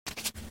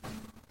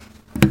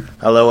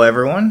Hello,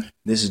 everyone.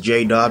 This is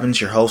Jay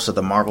Dobbins, your host of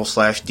the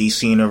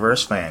Marvel/DC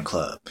Universe Fan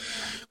Club.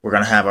 We're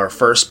going to have our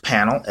first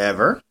panel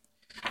ever,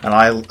 and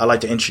I'd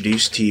like to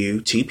introduce to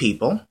you two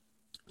people.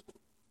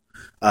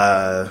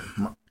 My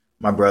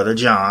brother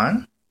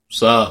John,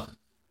 What's up?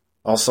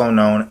 also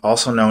known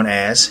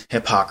as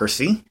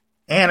Hypocrace,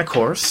 and of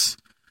course,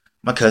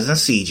 my cousin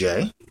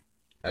CJ.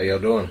 How y'all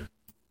doing?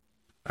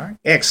 All right,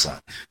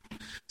 excellent.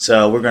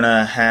 So we're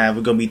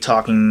gonna be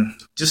talking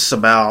just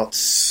about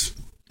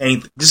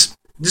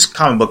just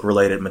comic book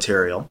related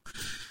material,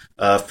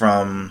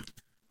 from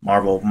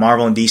Marvel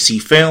and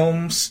DC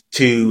films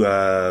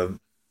to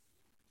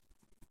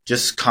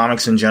just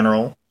comics in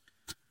general,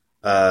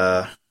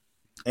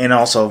 and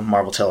also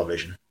Marvel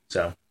television.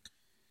 So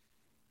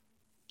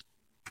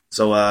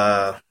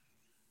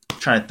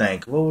trying to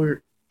think. Now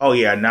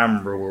I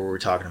remember what we were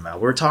talking about.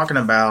 We were talking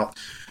about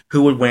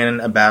who would win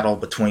a battle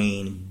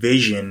between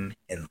Vision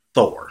and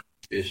Thor.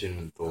 Vision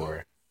and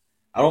Thor.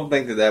 I don't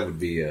think that would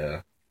be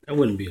That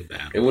wouldn't be a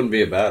battle. It wouldn't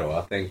be a battle.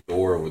 I think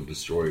Thor would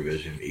destroy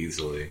Vision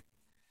easily.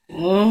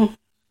 Well,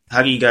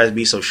 How do you guys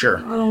be so sure?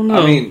 I don't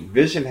know. I mean,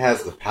 Vision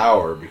has the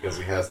power because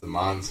he has the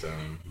Mind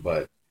Stone,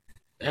 but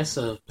that's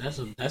a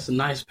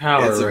nice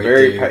power.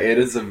 it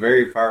is a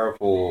very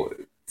powerful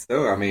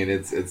stone. I mean,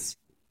 it's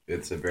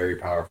a very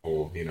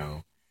powerful,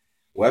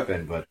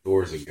 weapon, but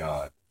Thor's a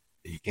god.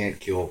 You can't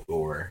kill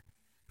Thor.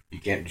 You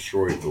can't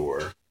destroy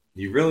Thor.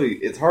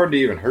 It's hard to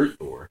even hurt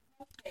Thor.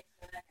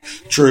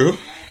 True.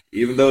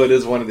 Even though it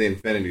is one of the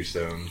Infinity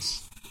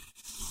Stones,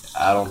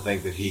 I don't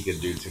think that he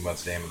could do too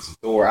much damage to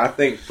Thor. I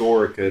think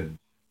Thor could,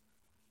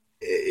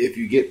 if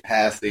you get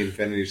past the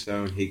Infinity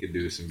Stone, he could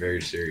do some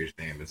very serious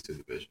damage to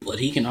the Vision. But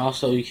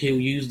he'll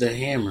use the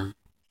hammer.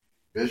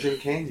 Vision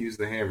can use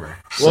the hammer.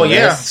 Well,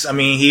 yes. I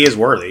mean, he is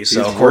worthy, so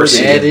He's of course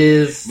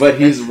worthy. But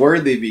he's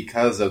worthy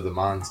because of the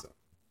Mind Stone.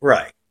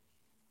 Right.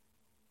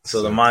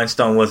 So the Mind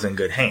Stone was in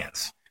good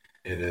hands.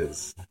 It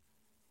is.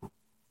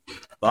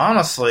 But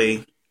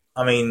honestly,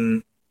 I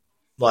mean,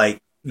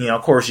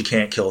 of course you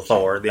can't kill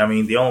Thor. I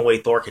mean, the only way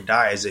Thor could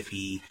die is if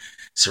he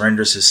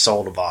surrenders his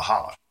soul to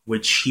Valhalla,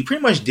 which he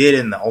pretty much did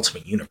in the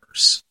Ultimate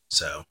Universe.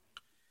 So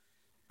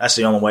that's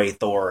the only way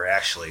Thor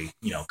actually,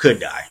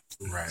 could die.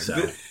 Right.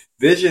 So.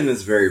 Vision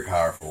is very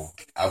powerful.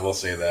 I will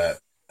say that.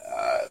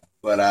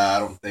 But I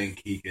don't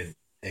think he could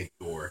take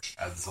Thor.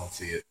 I just don't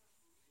see it.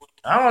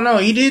 I don't know.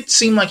 He did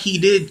seem like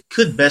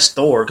could best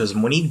Thor, because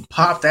when he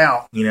popped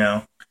out,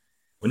 when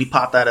he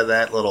popped out of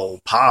that little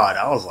pod,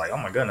 I was like, oh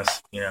my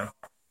goodness,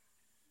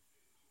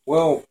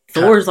 Well,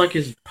 Thor's like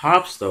his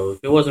pops, though. If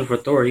it wasn't for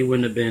Thor, he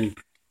wouldn't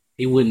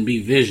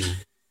be Vision.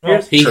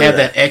 Well, he had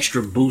that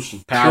extra boost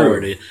of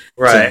power to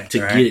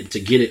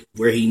get it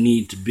where he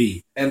needed to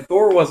be. And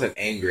Thor wasn't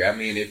angry. I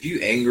mean, if you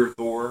anger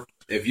Thor,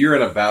 if you're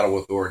in a battle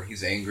with Thor and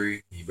he's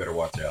angry, you better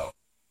watch out.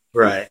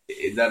 Right.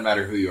 It doesn't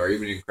matter who you are,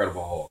 even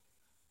Incredible Hulk.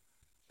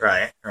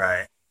 Right.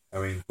 I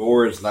mean,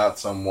 Thor is not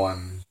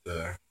someone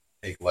to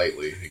take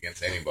lightly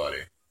against anybody.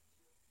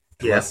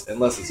 Unless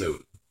it's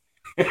Odin.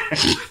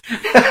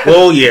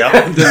 Well,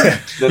 yeah.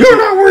 You're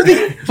not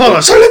worthy.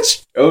 Follow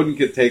silence. Odin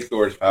could take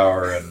Thor's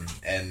power,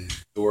 and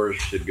Thor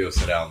should go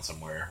sit down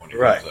somewhere when he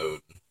comes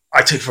Odin.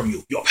 I take from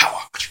you your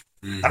power,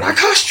 and I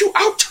cast you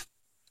out.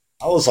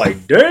 I was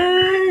like,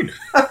 dang.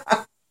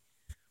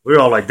 We were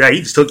all like that.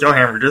 He just took your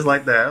hammer just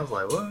like that. I was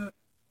like, what?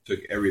 Took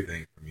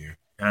everything from you.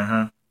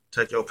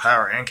 Took your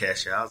power and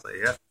cast you out. I was like,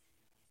 yeah.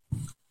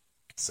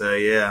 So,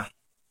 yeah.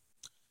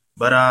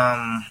 But,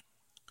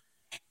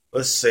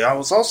 let's see. I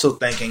was also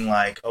thinking,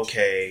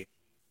 okay,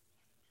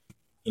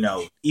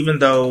 even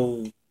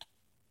though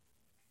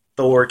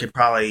Thor can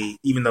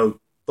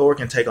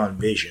take on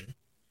Vision,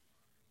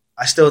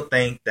 I still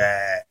think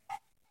that,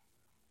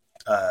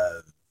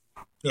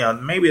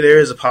 maybe there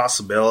is a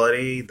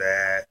possibility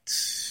that,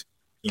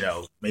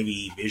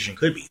 maybe Vision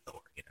could be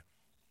Thor,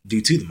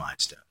 due to the Mind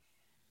Stone.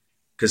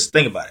 Because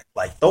think about it,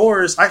 I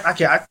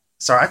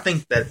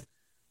think that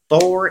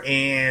Thor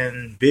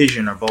and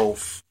Vision are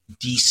both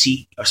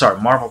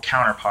Marvel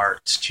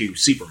counterparts to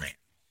Superman.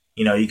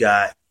 You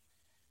got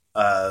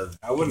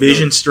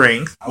Vision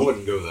strength. I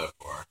wouldn't go that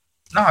far.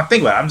 No,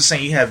 think about it. I'm just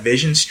saying you have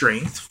Vision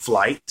strength,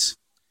 flight.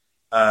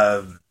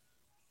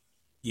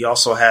 You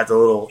also have the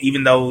little,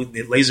 even though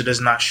the laser does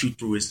not shoot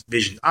through his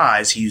Vision's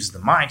eyes, he uses the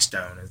Mind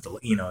Stone as the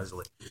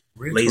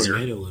laser.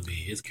 Tornado would be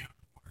his counterpart.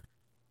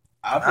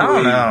 I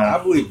don't know. I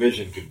believe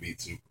Vision could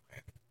beat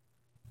Superman.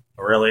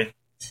 Really?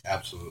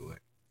 Absolutely.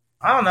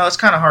 I don't know. It's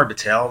kind of hard to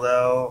tell,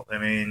 though. I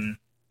mean,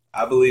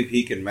 I believe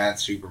he can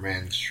match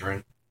Superman's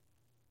strength.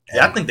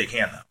 Yeah, I think they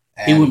can, though.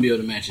 He wouldn't be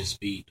able to match his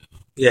speed.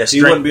 Yeah,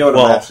 he wouldn't be able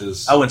to match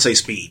his... I wouldn't say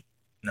speed.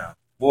 No.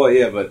 Well,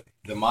 yeah, but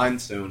the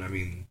Mind Stone, I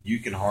mean, you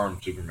can harm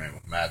Superman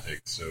with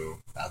magic, so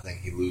I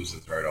think he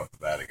loses right off the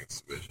bat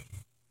against Vision.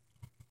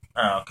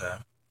 Oh, okay.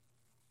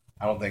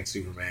 I don't think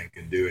Superman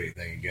can do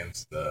anything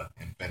against the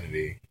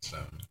Infinity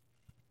Stone.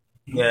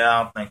 Yeah,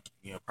 I don't think,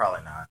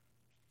 probably not.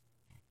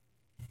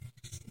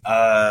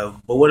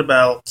 But what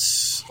about,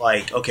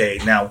 okay,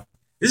 now,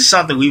 this is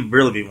something we've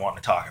really been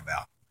wanting to talk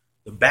about.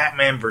 The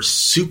Batman versus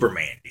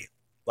Superman deal.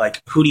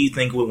 Like, who do you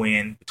think would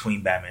win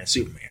between Batman and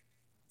Superman?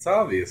 It's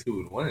obvious who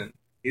would win.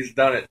 He's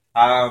done it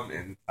time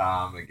and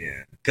time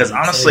again. Because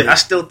honestly, I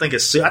still think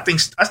it's.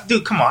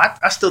 Dude, come on.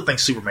 I still think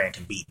Superman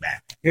can beat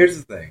Batman. Here's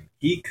the thing: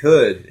 he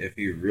could if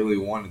he really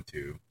wanted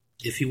to.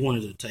 If he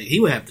wanted to take, he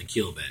would have to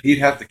kill Batman. He'd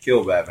have to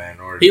kill Batman,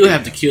 or he would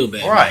have to kill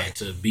Batman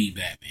to beat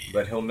Batman.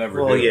 But he'll never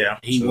do it.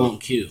 He won't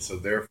kill. So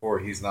therefore,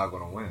 he's not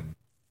going to win.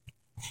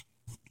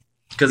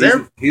 Because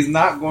he's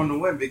not going to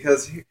win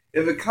because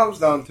if it comes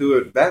down to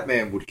it,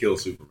 Batman would kill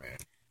Superman.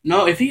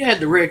 No, if he had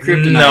the red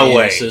kryptonite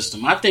in his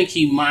system, I think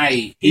he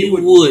might. He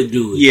would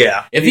do it.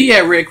 Yeah. If he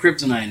had red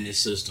kryptonite in his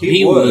system,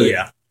 he would.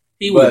 Yeah.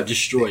 He would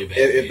destroy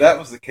Batman. If that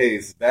was the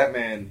case,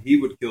 Batman, he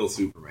would kill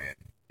Superman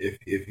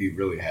if he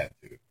really had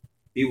to.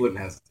 He wouldn't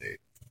hesitate.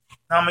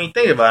 I mean,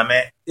 think about it,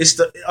 man. It's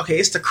the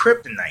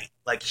kryptonite.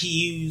 Like, if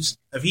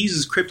he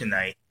uses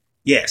kryptonite,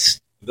 yes,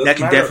 that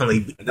can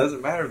definitely. It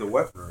doesn't matter the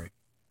weaponry.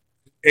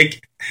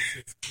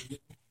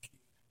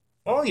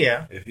 Well,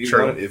 yeah.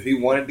 If he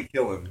wanted to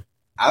kill him,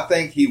 I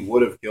think he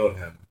would have killed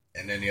him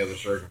in any other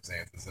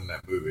circumstances in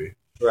that movie.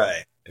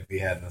 Right. If he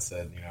hadn't have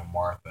said,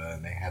 Martha,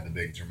 and they had the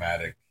big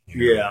dramatic,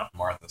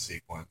 Martha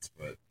sequence,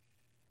 but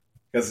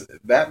because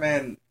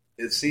Batman,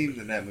 it seems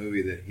in that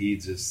movie that he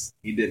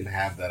didn't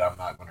have that I'm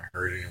not going to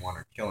hurt anyone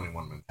or kill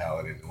anyone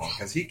mentality anymore,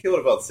 because he killed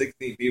about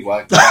 16 people.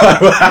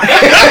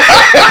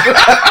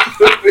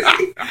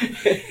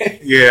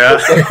 Yeah.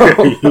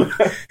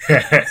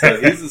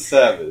 So he's a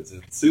savage,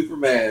 and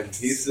Superman,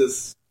 he's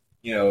just,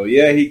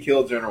 he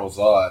killed General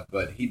Zod,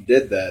 but he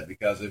did that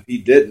because if he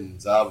didn't,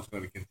 Zod was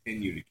going to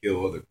continue to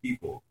kill other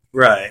people.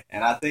 Right.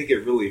 And I think it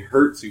really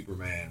hurt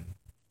Superman,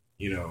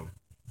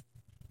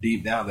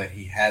 deep down that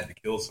he had to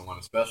kill someone,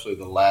 especially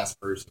the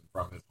last person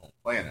from his home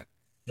planet.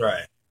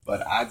 Right.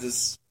 But I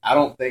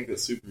don't think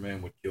that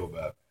Superman would kill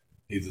Batman.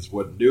 He just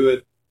wouldn't do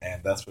it,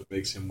 and that's what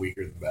makes him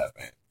weaker than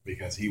Batman,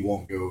 because he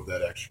won't go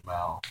that extra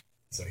mile,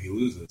 so he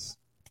loses.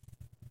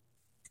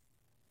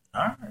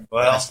 All right.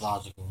 Well, that's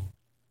logical.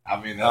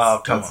 I mean,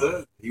 that's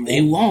it.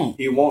 He won't.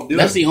 He won't do it.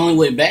 That's the only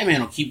way.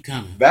 Batman will keep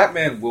coming.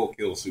 Batman will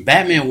kill Superman.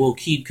 Batman will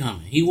keep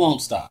coming. He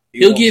won't stop.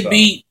 He'll get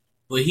beat,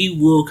 but he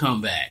will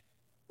come back.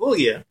 Well,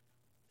 yeah.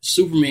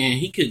 Superman,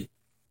 he could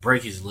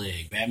break his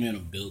leg. Batman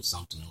will build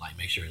something to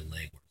make sure his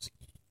leg works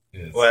again.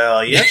 Yes.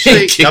 Well, you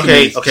actually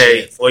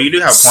okay. Well, you do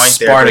have a point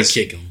there. Sparta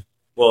kick him.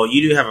 Well,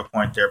 you do have a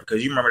point there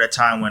because you remember that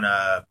time when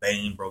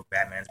Bane broke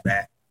Batman's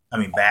back,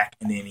 and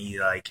then he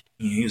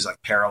he was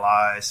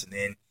paralyzed, and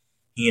then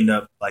he ended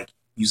up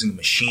using a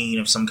machine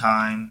of some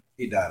kind.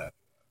 He died after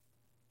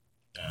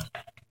that.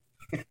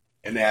 Yeah.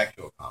 In the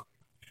actual comic.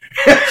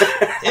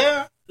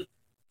 Yeah.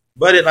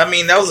 But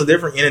that was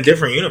in a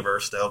different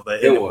universe though.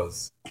 But it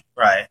was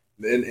right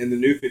in the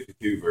New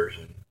 52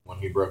 version when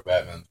he broke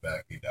Batman's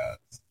back, he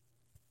dies,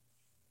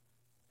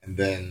 and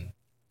then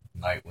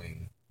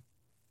Nightwing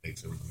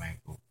takes over the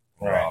mantle,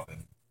 or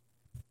Robin,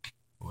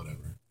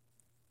 whatever.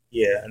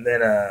 Yeah, and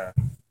then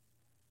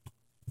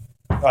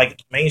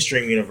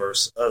mainstream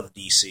universe of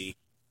DC,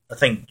 I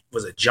think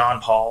was it John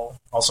Paul,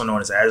 also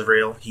known as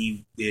Azrael.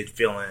 He did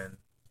fill in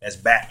as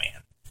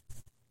Batman.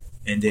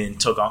 And then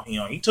took on,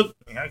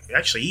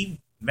 he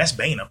messed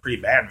Bane up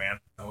pretty bad, man.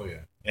 Oh,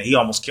 yeah. And he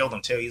almost killed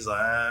him, too. He's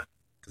like,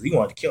 because he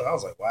wanted to kill him. I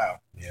was like, wow.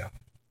 Yeah.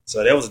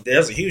 So there was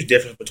a huge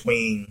difference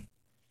between,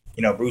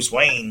 Bruce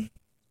Wayne,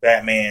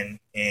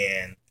 Batman,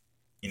 and,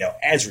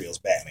 Azrael's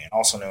Batman,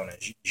 also known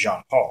as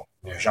Jean Paul,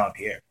 or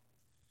Jean-Pierre.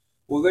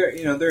 Well, there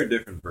are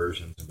different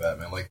versions of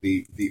Batman. Like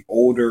the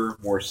older,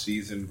 more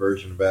seasoned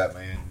version of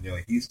Batman,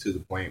 he's to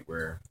the point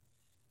where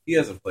he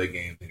doesn't play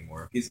games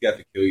anymore. If he's got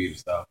to kill you to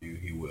stop you,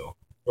 he will.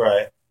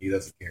 Right. He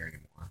doesn't care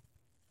anymore.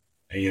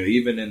 And,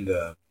 even in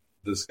the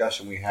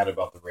discussion we had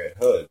about the Red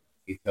Hood,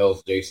 he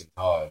tells Jason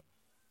Todd,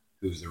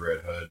 who's the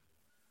Red Hood,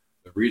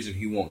 the reason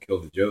he won't kill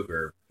the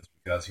Joker is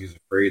because he's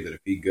afraid that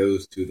if he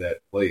goes to that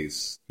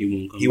place,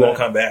 he won't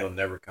come back. He'll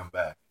never come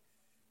back.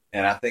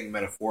 And I think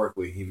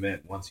metaphorically he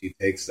meant once he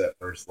takes that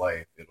first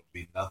life, it'll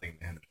be nothing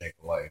to him to take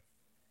a life.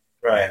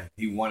 Right. And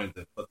he wanted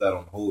to put that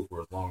on hold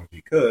for as long as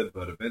he could,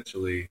 but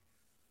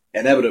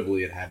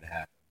inevitably it had to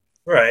happen.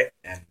 Right.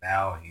 And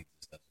now he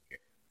just doesn't care.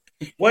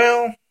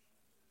 Well,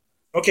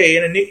 okay,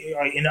 and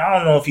I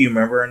don't know if you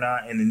remember or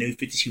not, in the New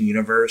 52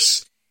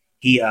 universe,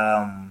 he,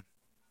 I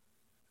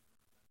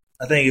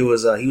think it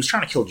was, he was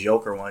trying to kill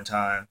Joker one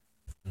time,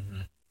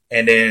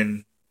 and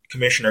then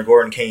Commissioner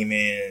Gordon came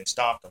in and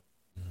stopped him.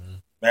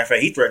 Matter of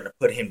fact, he threatened to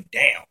put him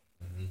down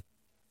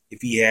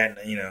if he hadn't,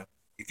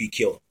 if he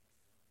killed him.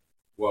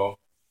 Well,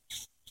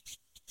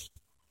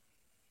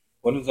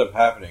 what ends up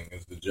happening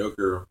is the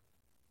Joker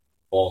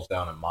falls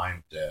down a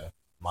mine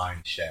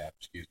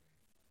shaft,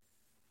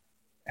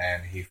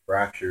 and he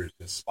fractures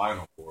his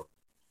spinal cord.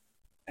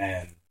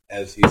 And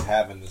as he's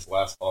having this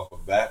last talk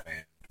with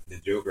Batman, the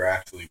Joker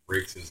actually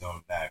breaks his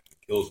own neck and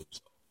kills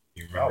himself.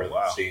 You remember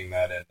seeing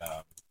that in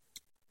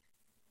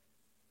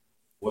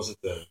was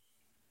it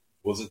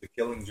the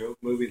Killing Joke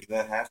movie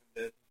that happened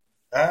in?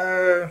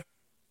 I'm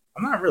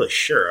not really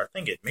sure. I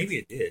think maybe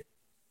it did.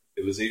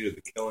 It was either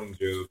the Killing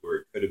Joke or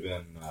it could have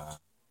been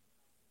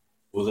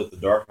Was it the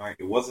Dark Knight?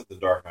 It wasn't the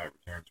Dark Knight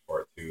Returns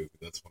Part 2, because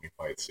that's when he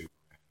fights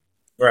Superman.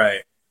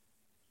 Right.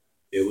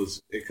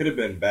 It could have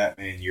been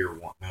Batman Year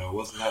One. No, it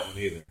wasn't that one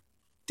either.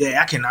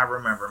 Yeah, I cannot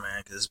remember,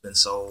 man, because it's been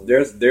so.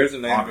 There's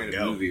an animated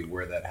movie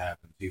where that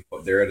happens.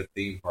 They're at a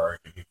theme park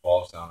and he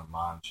falls down a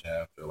mine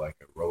shaft or like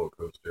a roller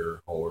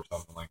coaster hole or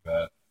something like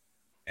that,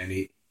 and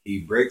he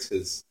breaks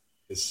his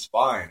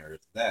spine or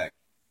his neck,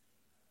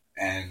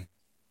 and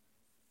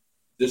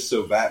just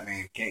so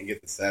Batman can't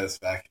get the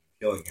satisfaction of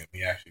killing him,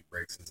 he actually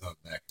breaks his own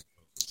neck and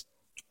kills himself.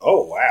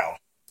 Oh wow,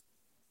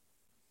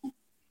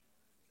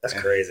 that's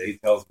crazy. He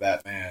tells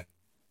Batman,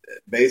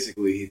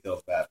 basically, I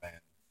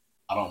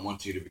don't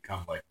want you to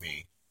become like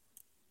me.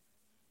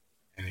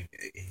 And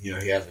he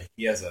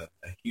has a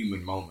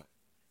human moment,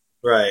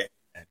 right?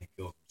 And he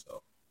kills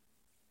himself.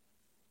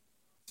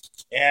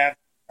 Yeah,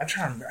 I'm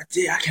trying to remember.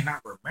 I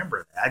cannot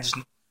remember that. I just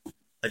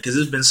because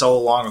it's been so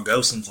long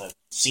ago since I've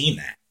seen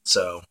that.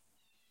 So,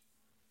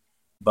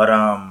 but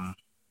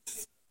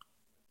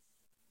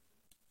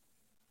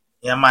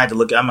yeah, I might have to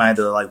look. I might have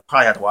to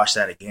probably have to watch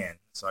that again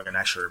so I can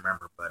actually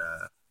remember. But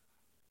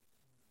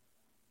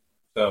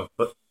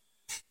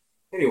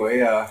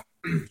anyway,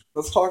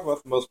 let's talk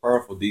about the most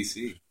powerful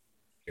DC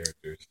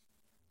characters.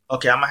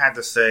 Okay, I'm gonna have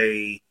to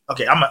say.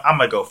 Okay, I'm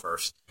gonna go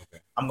first. Okay.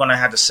 I'm gonna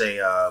have to say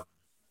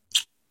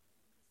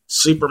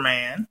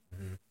Superman.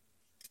 Mm-hmm.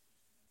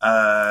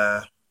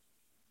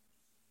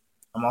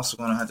 I'm also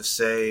gonna have to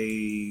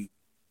say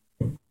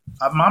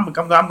I'm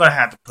gonna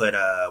have to put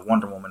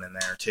Wonder Woman in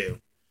there too.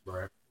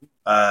 Right.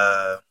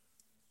 I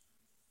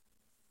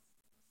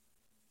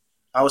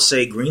would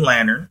say Green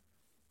Lantern,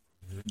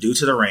 due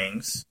to the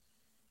rings,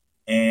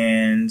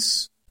 and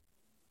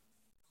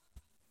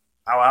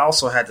I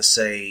also had to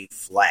say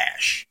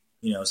Flash.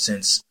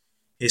 Since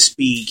his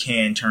speed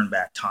can turn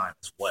back time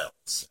as well,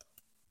 so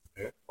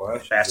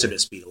Flash faster than the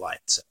speed of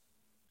light. So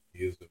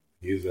he's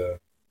a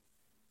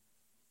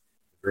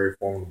very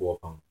formidable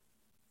opponent.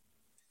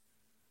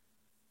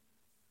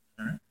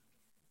 All right.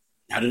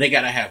 Now, do they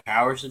gotta have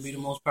powers to be the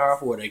most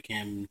powerful, or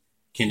can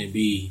it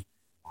be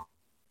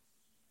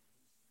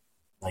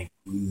like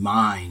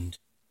mind?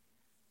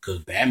 Because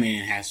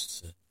Batman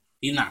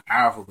he's not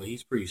powerful, but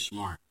he's pretty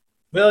smart.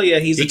 Well, yeah,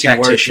 he can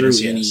work through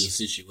any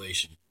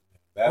situation.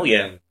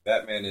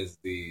 Batman is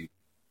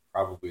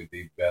probably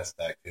the best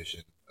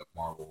tactician of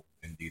Marvel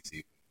and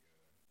DC.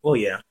 Well,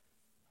 yeah.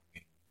 I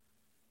mean,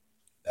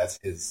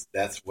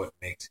 that's what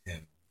makes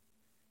him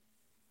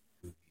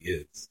who he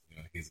is.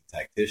 He's a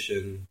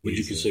tactician. Would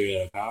you consider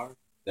that a power?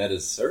 That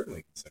is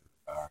certainly considered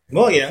a power.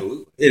 Well,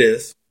 absolutely. Yeah, it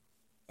is.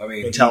 I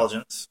mean,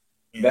 intelligence.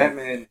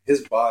 Batman,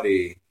 his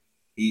body,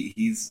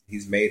 he's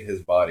made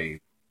his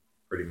body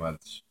pretty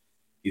much.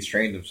 He's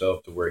trained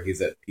himself to where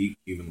he's at peak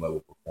human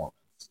level performance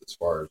as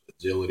far as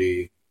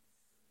agility,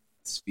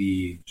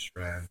 speed,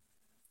 strength,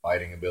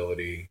 fighting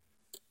ability.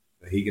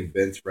 He can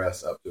bench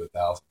press up to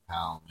 1,000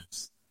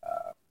 pounds.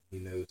 He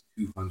knows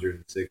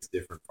 206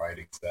 different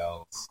fighting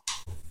styles.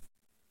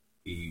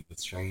 He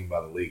was trained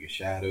by the League of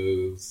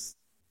Shadows.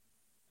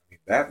 I mean,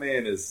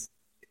 Batman is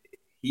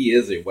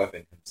a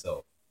weapon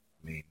himself.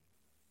 I mean,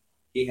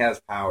 he has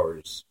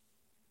powers,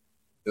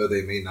 though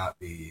they may not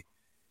be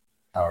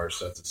powers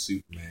such as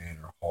Superman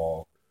or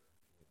Hulk,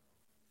 or,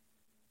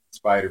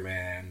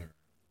 Spider-Man,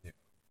 or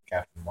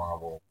Captain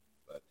Marvel.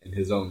 But in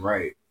his own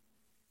right,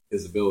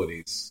 his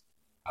abilities,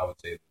 I would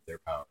say that they're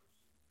powers.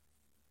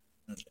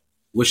 Okay.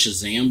 Would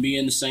Shazam be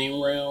in the same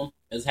realm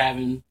as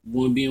being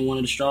one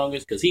of the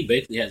strongest? Because he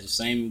basically has the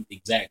same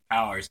exact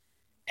powers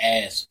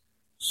as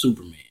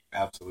Superman.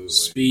 Absolutely.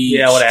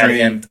 Speed, I would strength, add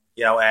him.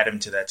 Yeah, I'll add him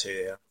to that too.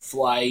 Yeah.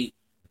 Flight.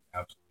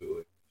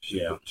 Absolutely.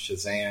 Yeah.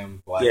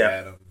 Shazam, Black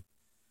Adam.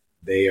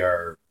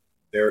 They're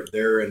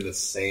in the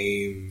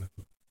same.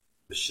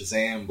 The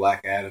Shazam,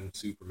 Black Adam,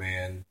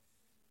 Superman,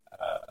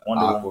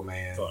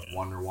 Aquaman,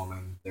 Wonder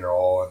Woman. They're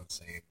all in the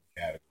same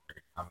category.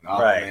 I mean,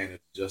 Aquaman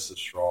is just as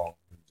strong,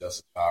 and just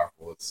as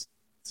powerful as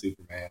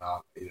Superman.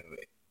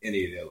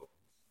 Any of the other ones.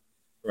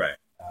 Right.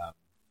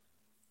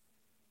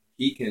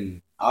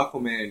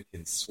 Aquaman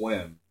can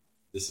swim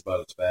just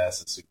about as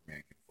fast as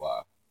Superman can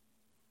fly.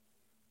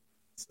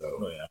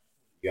 So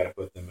you got to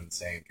put them in the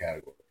same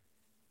category.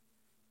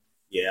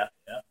 Yeah,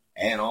 yeah.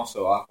 And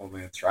also,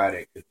 Aquaman's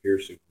trident could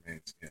pierce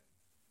Superman's skin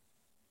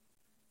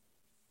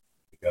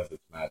because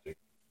it's magic.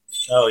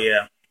 Oh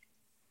yeah.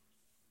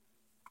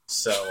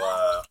 So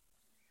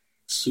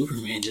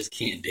Superman just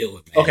can't deal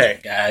with magic, okay,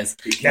 guys.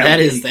 That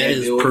is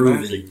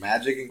proven.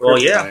 Magic and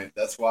kryptonite.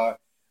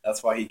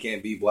 That's why he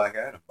can't beat Black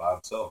Adam by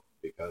himself,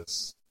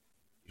 because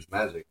he's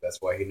magic.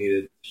 That's why he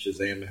needed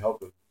Shazam to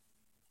help him.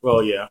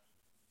 Well, yeah,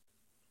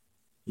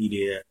 he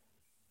did.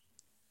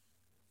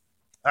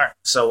 All right,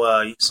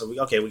 so we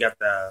got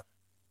the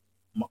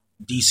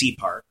DC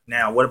part.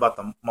 Now, what about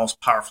the most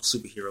powerful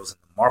superheroes in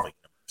the Marvel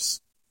universe?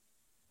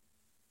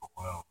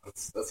 Wow,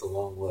 that's a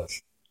long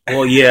list.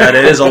 Well, yeah,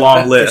 that is a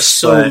long list.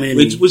 so many.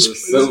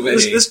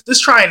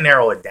 Let's try and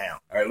narrow it down.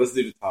 All right, let's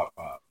do the top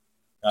 5.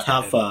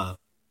 Top 5.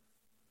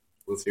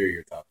 Let's hear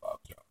your top 5,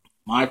 John.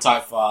 My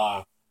top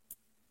 5.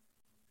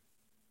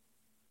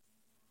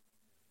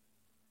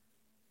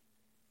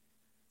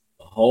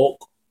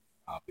 Hulk.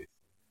 obviously.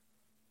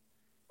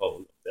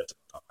 Oh, that's what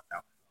I'm talking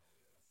about.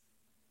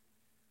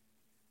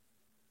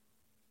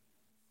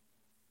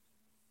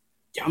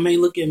 Y'all may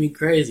look at me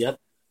crazy.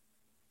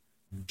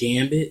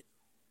 Gambit.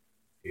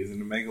 He's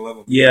an Omega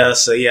level. Yeah,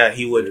 so yeah,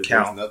 he would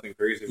count. There's nothing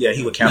crazy. Yeah, about he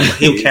him. would count.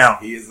 He would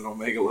count. He is an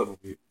Omega level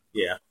mutant.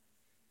 Yeah.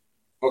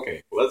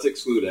 Okay, well, let's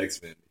exclude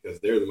X-Men because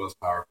they're the most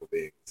powerful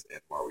beings in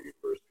Marvel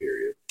Universe.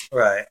 Period.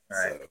 Right.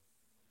 So,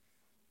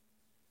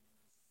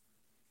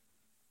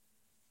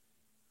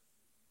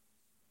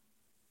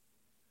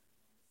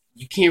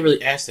 You can't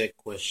really ask that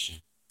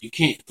question. You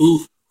can't.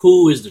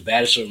 Who is the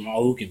baddest of them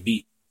all? Who can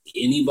beat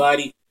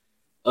anybody?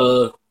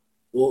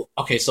 Well,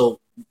 okay, so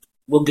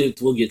we'll get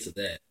to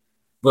that.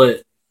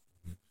 But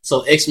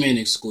so X-Men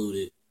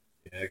excluded.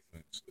 yeah,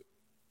 X-Men.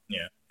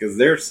 Yeah. Because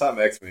there's some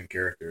X-Men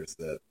characters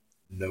that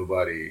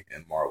nobody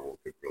in Marvel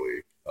could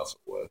really tussle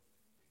with,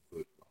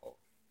 including the Hulk.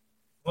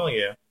 Well,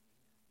 yeah.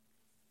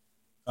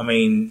 I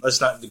mean, let's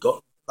not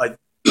go like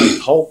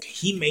Hulk.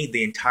 He made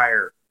the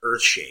entire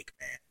Earth shake,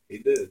 man. He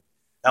did.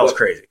 That was But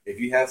crazy. If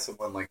you have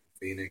someone like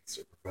Phoenix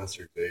or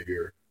Professor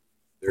Xavier,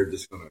 they're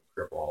just going to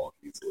cripple Hulk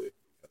easily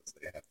because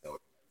they have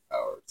telekinetic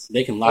powers.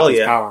 They can lock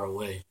his power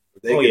away.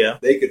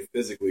 They could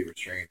physically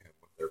restrain him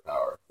with their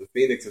power. The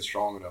Phoenix is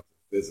strong enough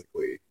to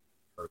physically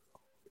hurt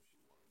Hulk if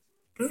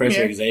she wants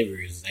Professor Xavier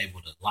is able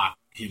to lock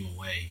him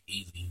away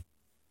easy.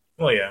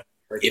 Well, yeah.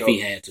 to. If he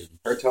had to.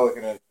 Her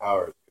telekinetic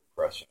powers could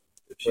crush him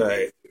if she Right.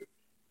 needed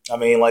to. I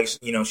mean, like,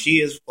 you know, she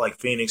is like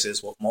Phoenix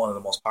is one of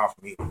the most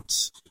powerful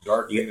mutants. The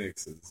Dark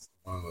Phoenix is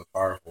one of the most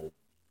powerful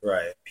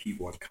Right.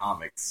 people in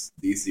comics,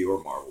 DC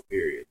or Marvel,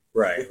 period.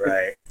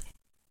 Right.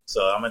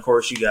 So, I mean, of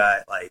course, you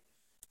got like,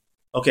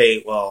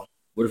 okay, well,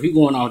 But if you're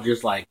going off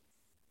just like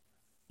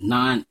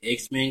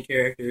non-X-Men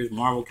characters,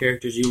 Marvel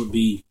characters, you would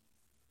be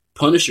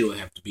Punisher would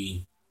have to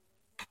be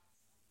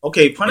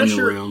okay, in the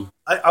Punisher. realm.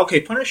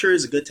 Punisher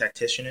is a good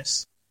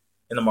tacticianist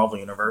in the Marvel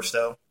universe,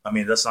 though. I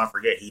mean, let's not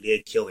forget he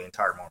did kill the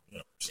entire Marvel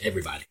universe.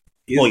 Everybody.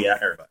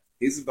 Everybody.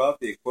 He's about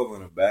the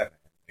equivalent of Batman,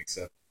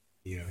 except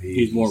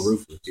He's more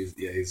ruthless.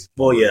 He's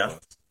Well, yeah.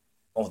 ruthless.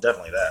 Oh,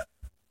 definitely that.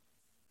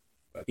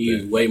 But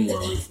He's way more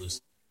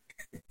ruthless.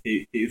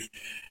 He's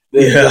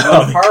the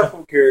most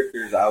powerful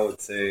characters. I would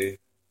say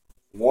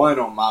one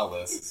on my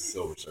list is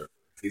Silver Surfer.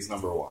 He's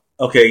number one.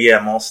 Okay, yeah,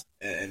 most.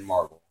 In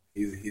Marvel.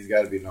 He's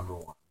got to be number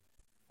one.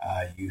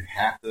 You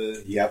have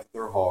to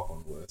throw Hulk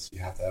on the list. You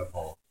have to have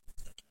Hulk.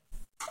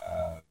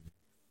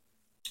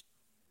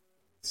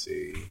 Let's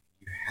see.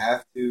 You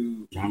have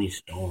to Johnny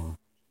Storm.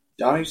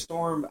 Johnny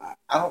Storm.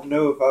 I don't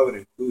know if I would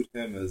include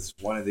him as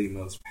one of the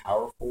most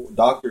powerful.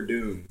 Doctor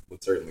Doom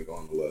would certainly go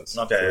on the list.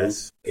 Okay,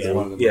 He's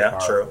one of the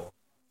most powerful.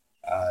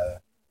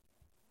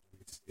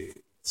 Let's see.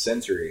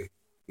 Sentry.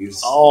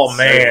 He's Oh man,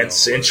 certainly on the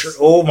Sentry! list.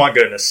 Oh my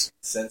goodness!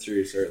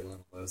 Sentry is certainly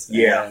on the list.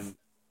 Yeah. And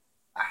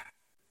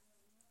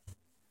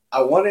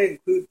I want to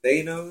include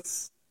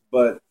Thanos,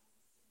 but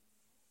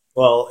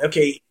Well,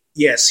 okay,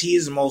 yes, he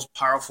is the most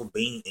powerful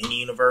being in the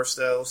universe,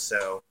 though.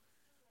 So,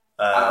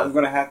 I'm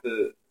gonna have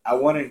to. I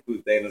want to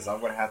include Thanos.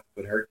 I'm gonna have to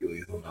put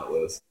Hercules on that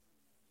list.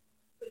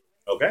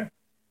 okay,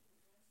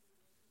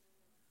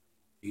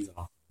 He's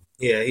awesome.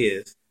 yeah, he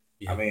is.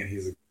 Yeah. I mean,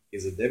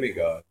 he's a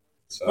demigod.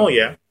 So, Oh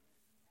yeah.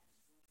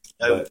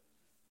 but-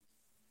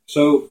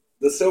 so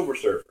the Silver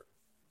Surfer.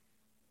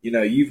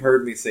 You've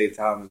heard me say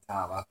time and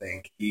time. I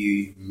think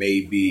he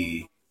may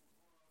be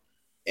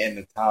in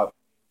the top,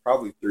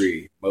 probably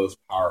 3 most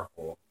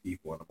powerful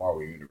people in the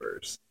Marvel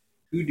universe.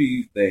 Who do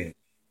you think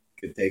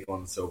could take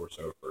on the Silver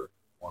Surfer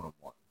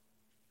one-on-one?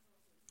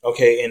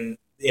 Okay, in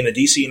the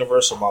DC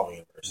universe or Marvel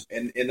universe?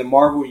 In the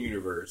Marvel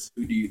universe,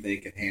 who do you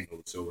think can handle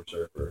the Silver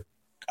Surfer?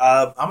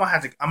 I might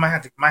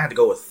have to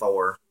go with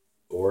Thor.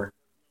 Thor?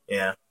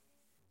 Yeah.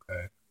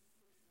 Okay.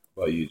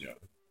 What about you, John?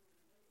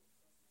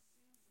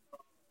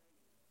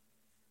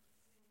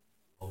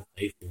 Oh,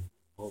 faithful.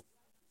 Oh.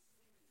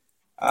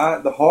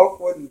 The Hulk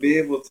wouldn't be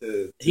able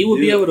to He would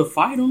be able to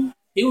fight him.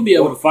 He would be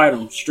able to fight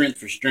him strength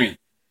for strength.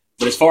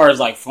 But as far as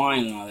like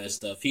flying and all that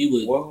stuff, he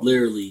would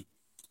literally.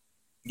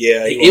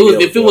 Yeah.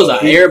 If it was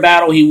an air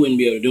battle, he wouldn't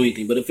be able to do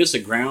anything. But if it's a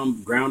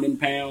ground and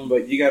pound,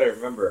 But you got to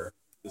remember,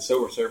 the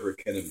Silver Surfer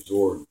can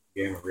absorb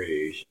gamma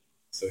radiation,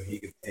 so he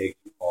can take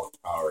Hulk's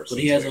powers. but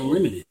he has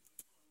unlimited,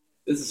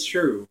 This is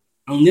true.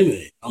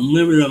 unlimited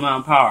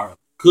amount of power.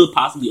 Could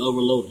possibly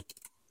overload him.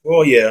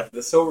 Well, yeah.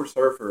 The Silver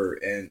Surfer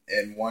and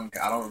one,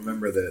 I don't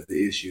remember the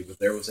issue, but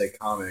there was a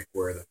comic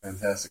where the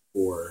Fantastic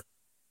Four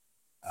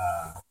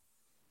and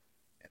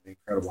the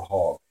Incredible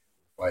Hulk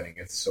were fighting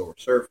against the Silver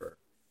Surfer,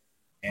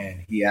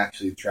 and he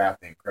actually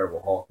trapped the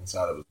Incredible Hulk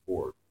inside of his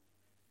board.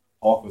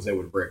 Hulk was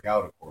able to break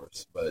out, of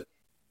course, but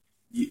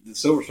the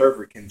Silver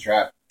Surfer can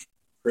trap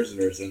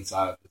prisoners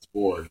inside of his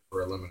board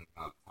for a limited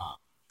amount of time.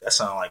 That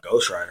sounds like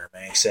Ghost Rider,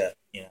 man. Except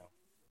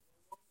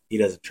he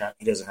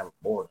doesn't have a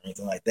board or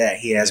anything like that.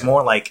 He has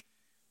more like,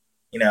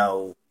 he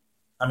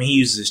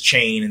uses his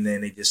chain and then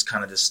they just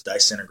kind of just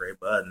disintegrate.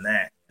 But other than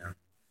that,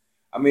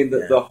 I mean,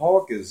 the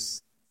Hulk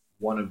is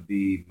one of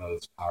the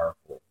most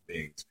powerful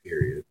beings,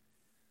 period.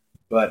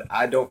 But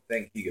I don't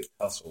think he could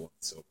tussle with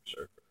the Silver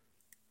Surfer.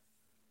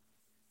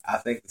 I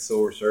think the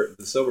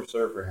Silver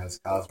Surfer has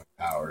cosmic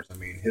powers. I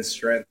mean, his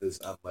strength is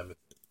unlimited.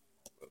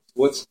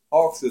 What's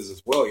Hawk's is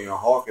as well.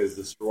 Hawk has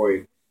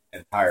destroyed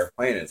entire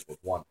planets with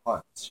one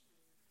punch.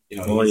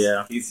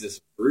 He's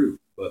this brute.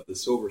 But the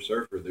Silver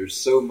Surfer, there's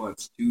so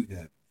much to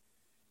him.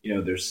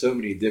 There's so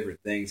many different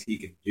things he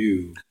can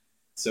do,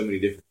 so many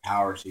different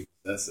powers he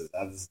possesses.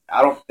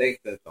 I don't think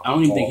that I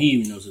don't even think he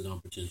even knows his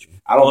own potential.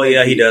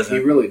 He doesn't.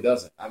 He really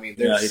doesn't. I mean,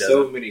 there's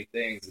so many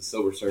things the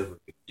Silver Surfer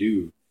could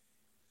do.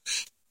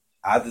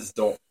 I just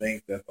don't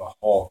think that the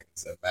Hulk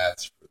is a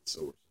match for the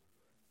Silver Surfer.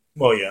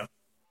 Well, yeah,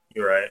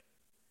 you're right.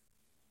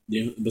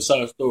 Yeah,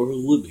 besides Thor,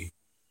 who would be?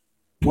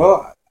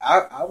 Well,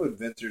 I would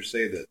venture to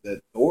say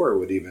that Thor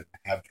would even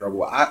have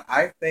trouble.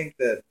 I think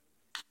that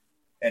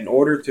in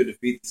order to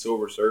defeat the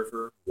Silver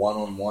Surfer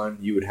one-on-one,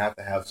 you would have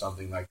to have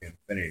something like the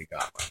Infinity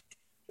Gauntlet.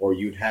 Or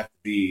you'd have to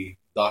be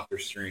Doctor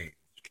Strange.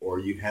 Or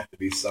you'd have to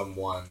be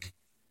someone,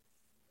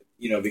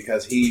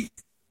 because you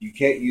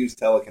can't use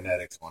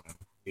telekinetics on him.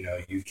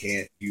 You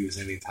can't use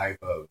any type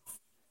of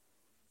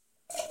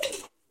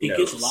he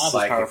gets a lot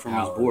of his power from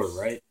his board,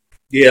 right?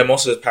 Yeah,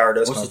 most of his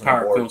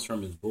power comes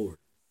from his board.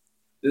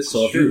 This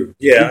is true.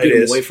 If you get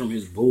him away from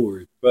his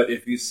board. But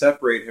if you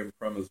separate him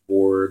from his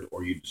board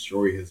or you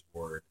destroy his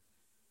board,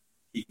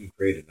 he can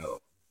create another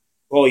one.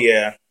 Well,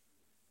 yeah.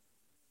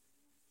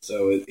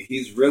 So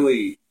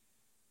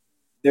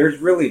there's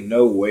really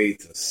no way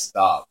to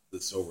stop the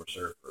Silver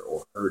Surfer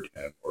or hurt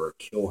him or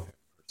kill him,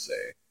 per se.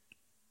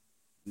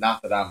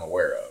 Not that I'm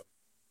aware of.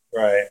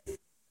 Right.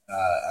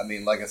 I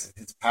mean, like I said,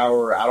 his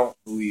power, I don't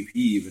believe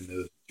he even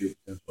knows the true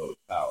potential of his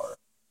power.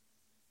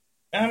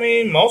 I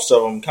mean, most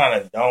of them kind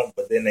of don't,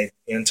 but then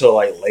until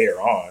later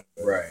on.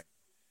 Right.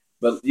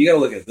 But you got to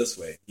look at it this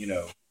way.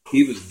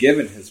 He was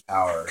given his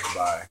power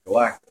by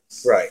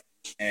Galactus. Right.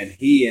 And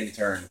he, in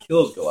turn,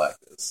 kills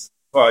Galactus.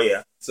 Oh,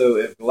 yeah. So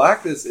if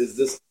Galactus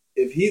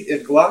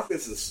if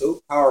Galactus is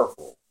so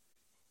powerful,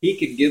 he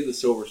can give the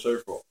Silver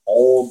Surfer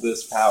all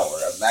this power.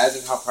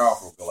 Imagine how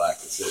powerful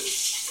Galactus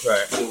is.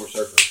 Right. Silver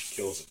Surfer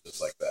kills him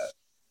just like that.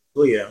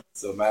 Well, yeah.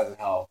 So imagine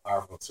how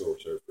powerful Silver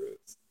Surfer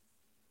is.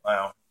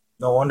 Wow.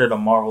 No wonder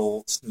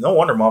Marvel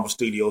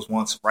Studios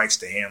wants rights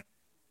to him.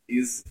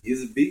 He's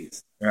a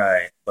beast.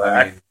 Right.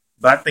 But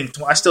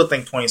I still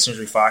think 20th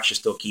Century Fox should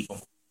still keep him.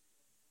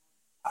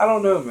 I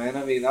don't know, man.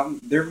 I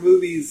mean, their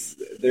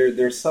movies, they're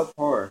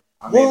subpar.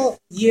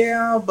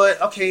 Yeah,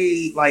 but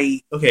okay,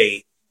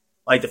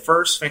 the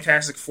first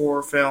Fantastic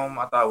Four film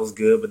I thought was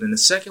good, but then the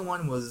second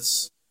one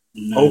was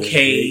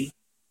okay.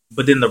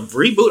 But then the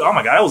reboot, oh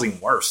my god, it was even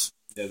worse.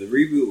 Yeah, the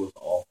reboot was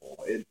awful.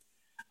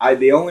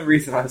 The only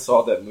reason I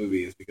saw that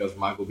movie is because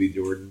Michael B.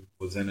 Jordan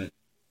was in it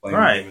playing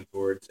Human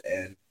Torch,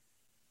 and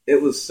it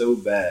was so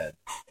bad,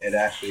 it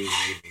actually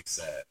made me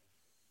sad.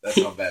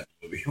 That's how bad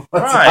the movie was.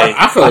 Right.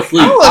 I fell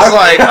asleep. I was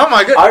like, oh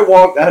my god. I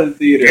walked out of the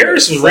theater.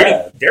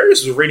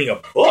 Darius was reading a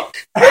book.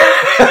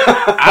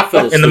 I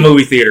fell asleep. In the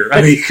movie theater.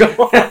 I mean,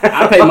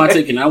 I paid my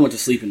ticket and I went to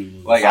sleep in the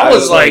movie. I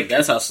was like,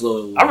 that's how slow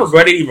it was. I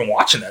regretted even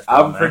watching that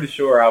film, I'm pretty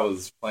sure I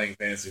was playing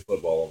fantasy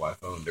football on my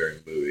phone during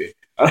the movie.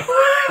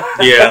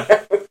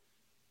 Yeah.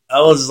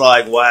 I was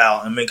like,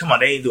 wow. I mean, come on,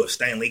 they didn't do a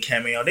Stan Lee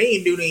cameo. They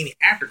didn't do any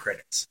after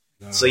credits.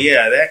 No. So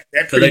yeah,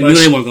 that pretty much.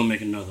 They knew they weren't gonna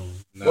make another one.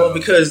 No. Well,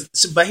 but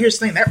here's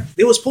the thing: that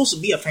it was supposed to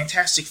be a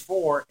Fantastic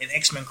Four and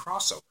X-Men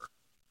crossover.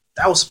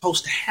 That was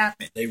supposed to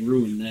happen. They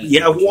ruined that.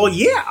 Yeah, well,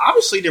 yeah,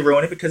 obviously they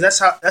ruined it because that's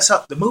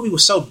how the movie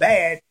was so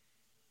bad.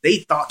 They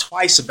thought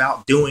twice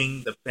about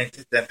doing the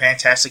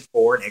Fantastic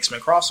Four and X-Men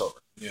crossover.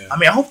 Yeah. I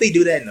mean, I hope they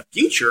do that in the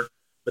future.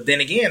 But then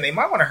again, they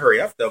might want to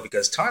hurry up though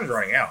because time's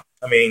running out.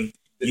 I mean,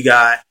 you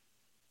got.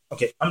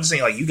 Okay, I'm just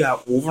saying, you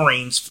got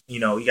Wolverines, you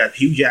got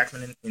Hugh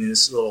Jackman in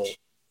this little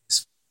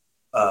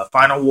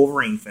final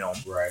Wolverine film.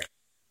 Right.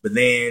 But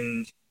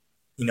then,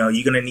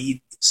 you're going to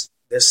need,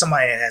 there's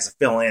somebody that has to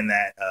fill in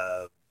that,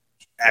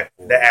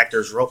 the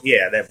actor's role,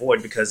 that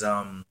void, because,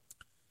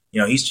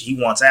 he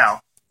wants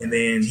out, and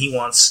then he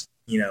wants,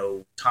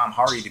 Tom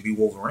Hardy to be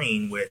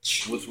Wolverine,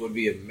 which would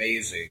be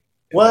amazing.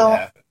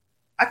 Well,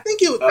 I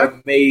think it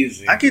would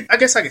amazing. I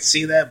guess I could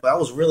see that, but I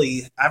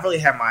really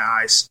had my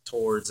eyes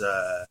towards,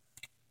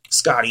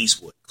 Scott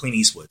Eastwood, Clint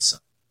Eastwood's son.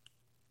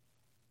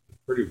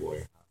 Pretty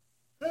boy.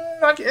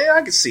 I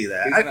can see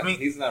that.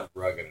 He's not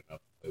rugged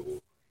enough to play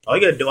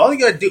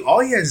Wolverine.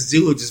 All he has to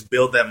do is just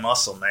build that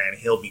muscle, man.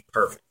 He'll be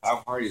perfect.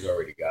 Tom Hardy's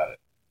already got it.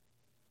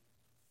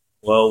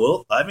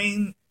 Well, I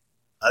mean,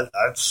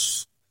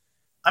 as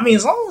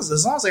long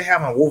as they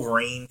have a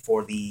Wolverine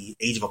for the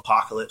Age of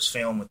Apocalypse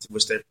film,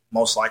 which they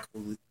most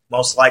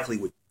likely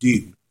would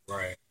do.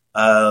 Right.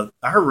 I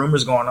heard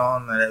rumors going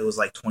on that it was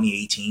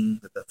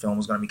 2018 that the film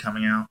was going to be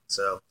coming out.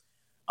 So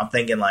I'm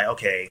thinking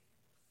okay,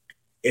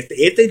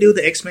 if they do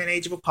the X-Men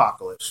Age of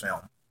Apocalypse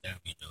film,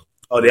 that'd be dope.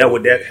 Oh, that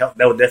would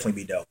definitely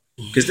be dope.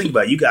 Because think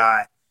about it, you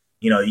got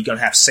you're gonna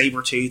have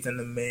Sabretooth in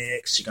the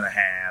mix. You're gonna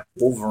have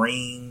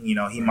Wolverine.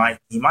 He might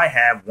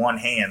have one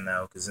hand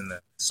though, because in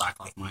the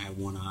Cyclops might have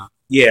one eye.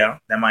 Yeah,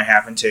 that might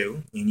happen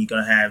too. And you're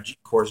gonna have,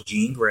 of course,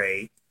 Jean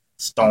Grey,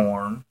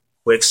 Storm.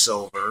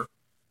 Quicksilver,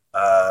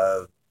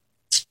 uh,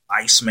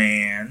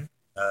 Iceman.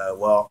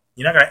 Well,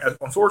 you're not gonna.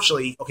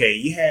 Unfortunately, okay,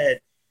 you had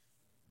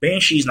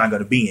Banshee's not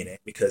going to be in it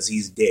because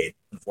he's dead.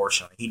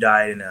 Unfortunately, he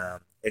died in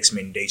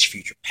X-Men: Days of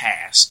Future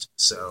Past.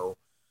 So,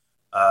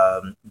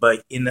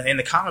 but in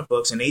the comic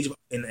books, in the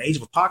Age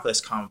of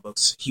Apocalypse comic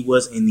books, he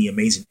was in the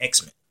Amazing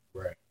X-Men.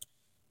 Right.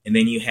 And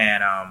then you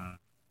had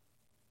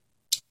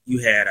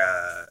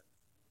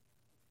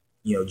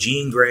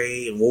Jean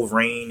Grey and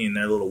Wolverine in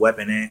their little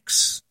Weapon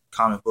X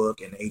comic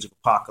book in the Age of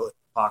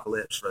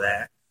Apocalypse for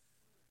that.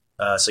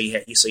 So you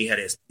had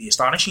the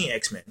Astonishing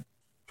X-Men,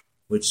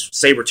 which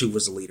Sabretooth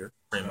was the leader,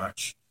 pretty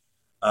much.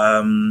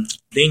 Then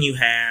you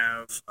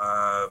have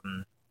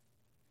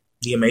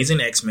the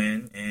Amazing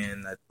X-Men,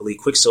 and I believe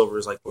Quicksilver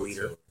is like the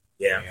leader.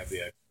 Yeah,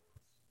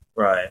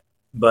 right.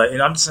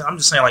 But I'm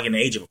just saying, like in the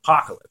Age of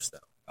Apocalypse, though.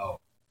 Oh,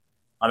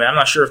 I mean, I'm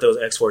not sure if there was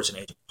X-Force in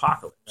Age of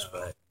Apocalypse,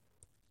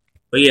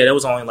 but yeah, there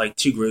was only like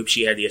two groups.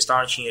 You had the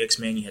Astonishing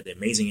X-Men, you had the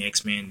Amazing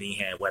X-Men, then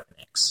you had Weapon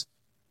X.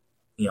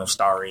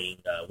 Starring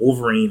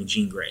Wolverine and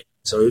Jean Grey.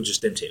 So it was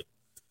just them two.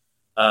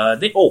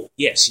 Then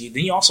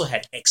you also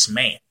had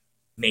X-Man,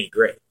 Nate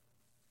Grey.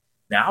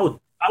 Now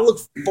I look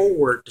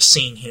forward to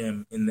seeing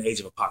him in the Age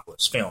of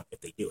Apocalypse film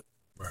if they do it.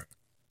 Right.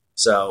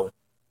 So,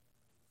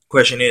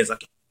 question is,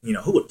 like,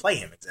 who would play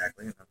him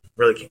exactly? I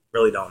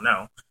really don't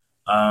know.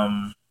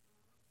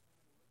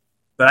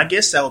 But I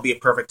guess that would be a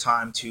perfect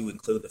time to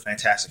include the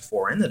Fantastic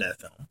Four into that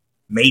film.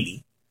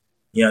 Maybe,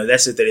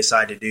 that's if they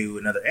decide to do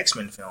another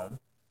X-Men film.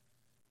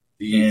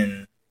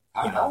 I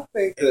don't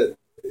think that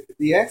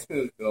the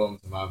X-Men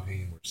films, in my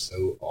opinion, were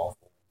so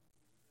awful.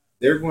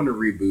 They're going to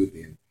reboot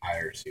the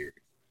entire series.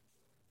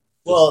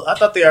 Well, I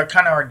thought they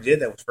kind of already did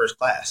that with First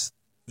Class.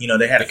 They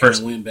had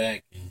They went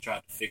back and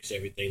tried to fix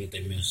everything that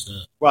they messed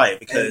up. Right,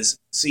 because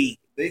they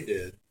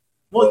did.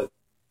 Well, but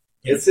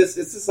it's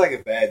just like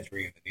a bad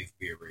dream that needs to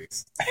be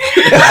erased.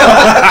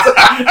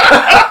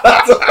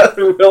 That's what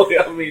really,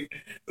 I mean,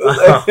 those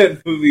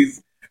X-Men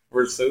movies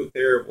were so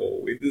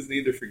terrible. We just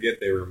need to forget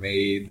they were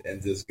made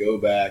and just go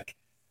back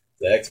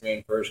to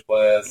X-Men First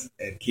Class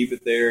and keep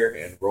it there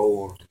and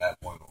roll on from that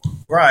point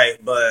on. Right,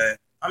 but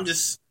I'm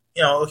just,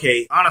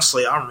 okay,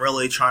 honestly, I'm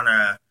really trying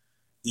to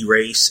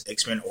erase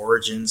X-Men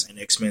Origins and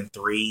X-Men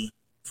 3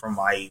 from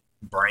my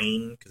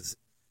brain because,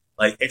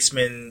 like,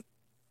 X-Men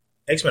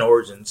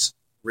Origins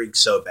rigged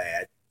so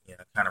bad. I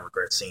kind of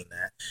regret seeing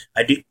that.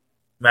 I do.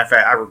 Matter of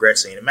fact, I regret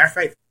seeing it. Matter of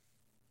fact,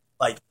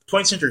 like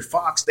 20th Century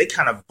Fox, they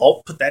kind of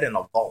put that in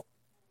a vault.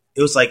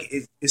 It was like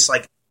it's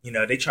like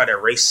they try to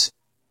erase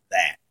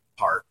that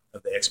part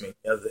of the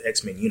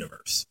X-Men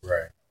universe,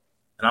 right?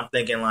 And I'm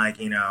thinking like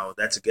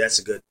that's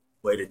a good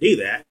way to do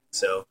that.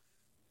 So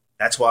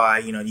that's why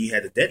you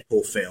had the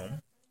Deadpool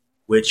film,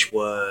 which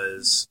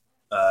was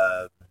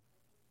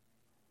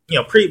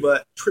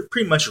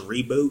pretty much a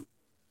reboot.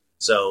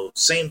 So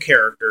same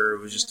character, it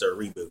was just a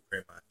reboot,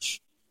 pretty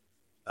much.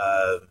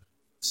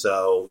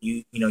 So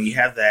you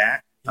have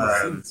that.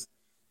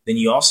 Then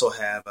you also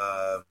have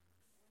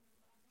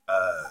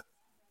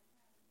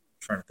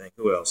trying to think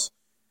who else.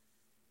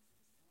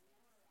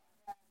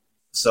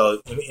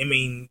 So I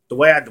mean the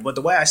way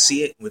I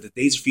see it with the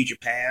Days of Future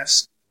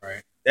Past,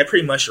 right? That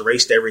pretty much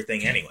erased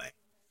everything anyway,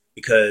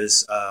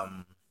 because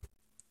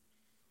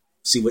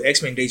with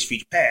X-Men Days of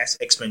Future Past,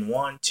 X-Men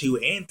 1, 2,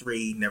 and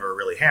 3 never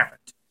really happened.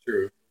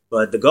 True.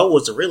 But the goal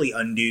was to really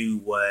undo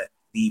what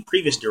the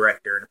previous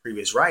director and the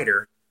previous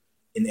writer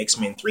in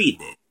X-Men 3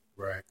 did.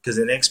 Right. Because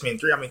in X-Men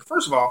 3, I mean,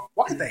 first of all,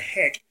 why the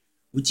heck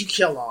would you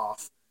kill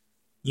off,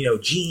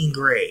 Jean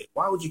Grey?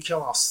 Why would you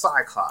kill off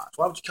Cyclops?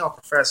 Why would you kill off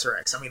Professor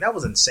X? I mean, that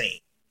was insane.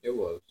 It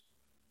was.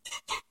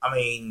 I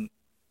mean,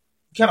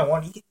 you kind of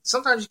wonder.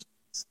 Sometimes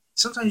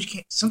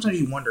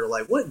you wonder,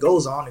 like, what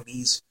goes on in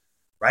these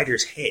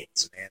writers'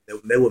 heads, man,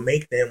 that would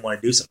make them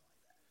want to do something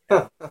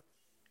like that.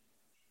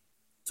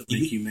 To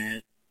make you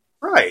mad.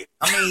 Right.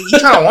 I mean, you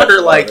kind of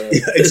wonder, like,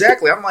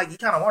 exactly. I'm like, you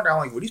kind of wonder, I'm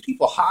like, were these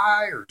people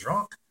high or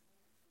drunk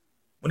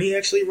when he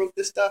actually wrote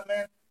this stuff,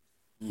 man?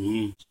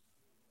 Mm-hmm.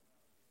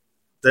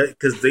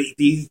 Because they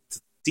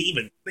to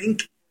even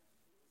think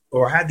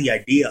or had the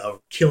idea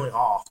of killing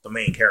off the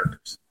main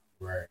characters.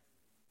 Right.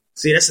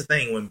 See, that's the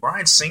thing. When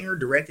Bryan Singer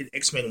directed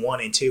X-Men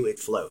 1 and 2, it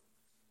flowed.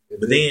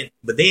 But then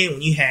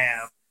when you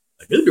have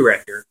a new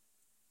director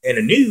and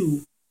a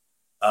new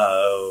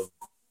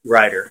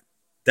writer,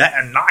 that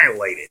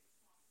annihilated,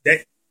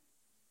 that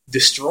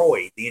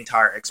destroyed the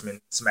entire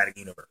X-Men cinematic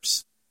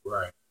universe.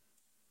 Right.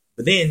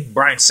 But then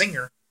Bryan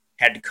Singer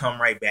had to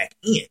come right back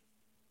in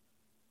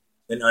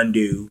and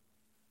undo,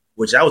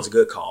 which that was a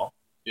good call.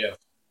 Yeah.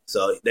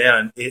 So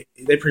they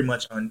pretty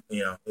much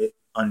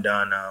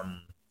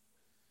undone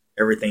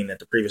everything that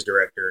the previous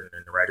director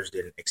and the writers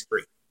did in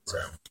X3. So,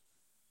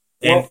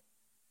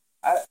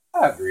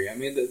 I agree. I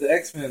mean, the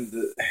X-Men,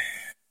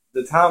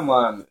 the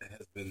timeline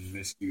has been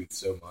miscued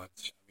so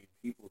much. I mean,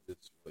 people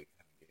just really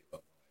kind of gave up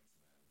on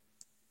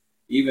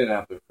X-Men. Even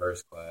after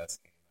First Class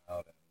came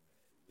out and,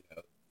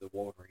 the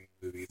Wolverine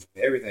movies,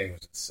 everything was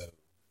just so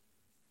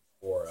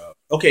tore up.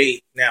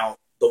 Okay, now,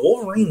 the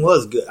Wolverine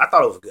was good. I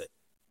thought it was good.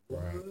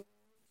 Right.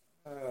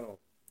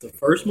 The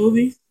first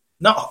movie?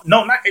 No,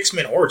 not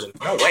X-Men Origins.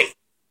 No, wait.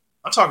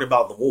 I'm talking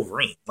about the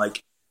Wolverine,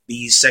 like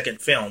the second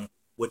film,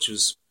 which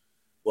was,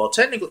 well,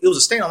 technically it was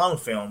a standalone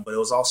film, but it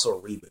was also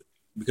a reboot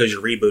because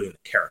you're rebooting the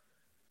character.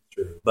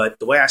 True. But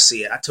the way I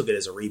see it, I took it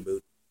as a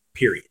reboot,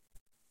 period,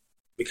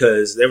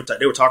 because they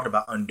were talking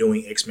about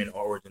undoing X-Men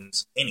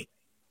Origins anyway.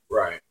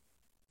 Right.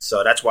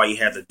 So that's why you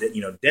have the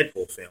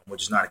Deadpool film,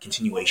 which is not a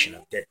continuation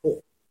of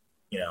Deadpool.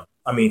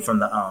 From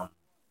the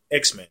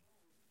X-Men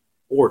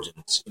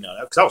Origins.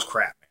 Because that was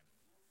crap, man.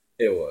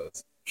 It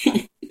was.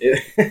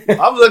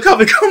 I was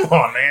like, come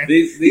on, man.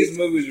 These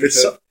movies are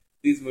so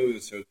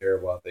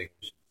terrible. I think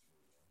we should.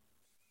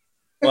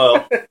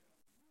 Well,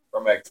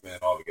 from X-Men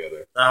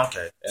altogether.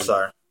 Okay,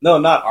 sorry. No,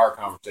 not our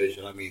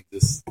conversation. I mean,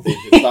 just they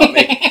should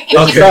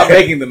stop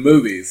making the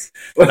movies.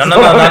 No.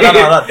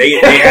 They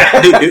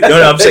have to do.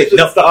 No, I'm saying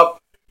no. Stop.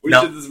 We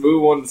should just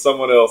move on to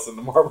someone else in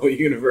the Marvel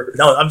universe.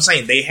 No, I'm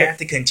saying they have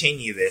to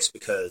continue this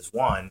because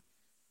one,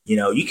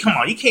 you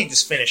can't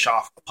just finish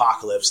off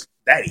Apocalypse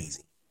that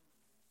easy.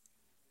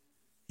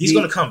 He's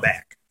going to come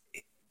back.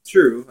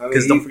 True,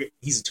 because don't forget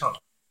he's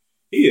eternal.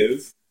 He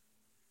is.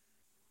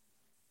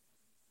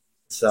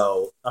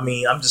 So, I'm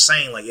just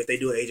saying, like, if they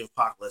do an Age of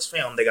Apocalypse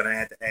film, they're going to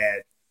have to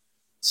add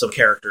some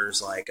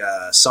characters like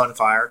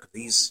Sunfire,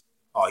 because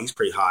he's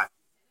pretty hot.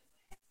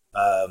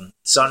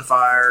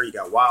 Sunfire, you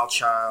got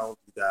Wildchild,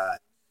 you got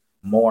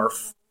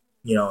Morph,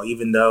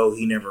 even though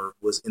he never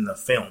was in the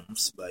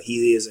films, but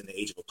he is in the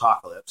Age of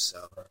Apocalypse.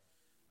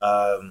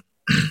 So,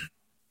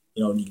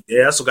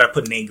 they also got to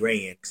put Nate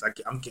Gray in, because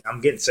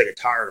I'm getting sick and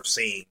tired of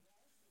seeing,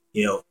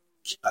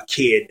 a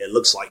kid that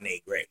looks like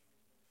Nate Gray.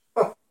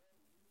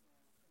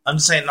 I'm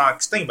just saying,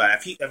 think about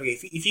it.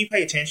 If you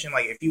pay attention,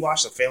 like if you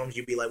watch the films,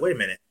 you'd be like, wait a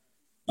minute.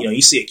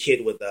 You see a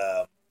kid with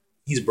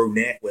he's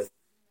brunette with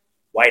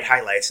white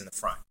highlights in the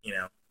front.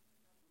 And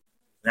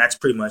that's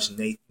pretty much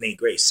Nate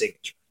Gray's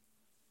signature.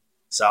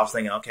 So I was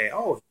thinking, okay,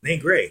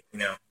 Nate Gray,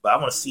 but I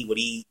want to see what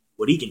he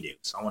can do.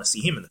 So I want to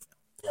see him in the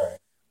film.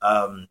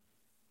 Right.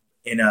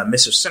 And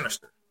Mr.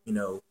 Sinister,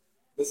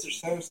 Mr.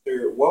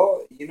 Sinister.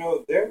 Well,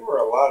 there were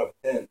a lot of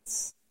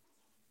hints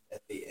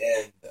at the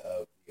end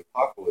of the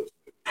Apocalypse.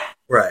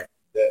 Right.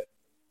 That,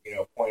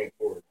 pointing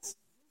towards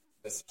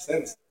Mr.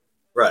 Sinister.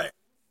 Right.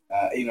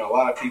 A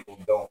lot of people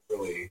don't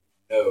really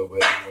know,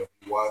 but, if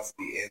you watch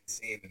the end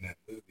scene in that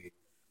movie,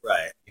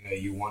 right.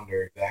 You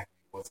wonder exactly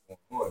what's going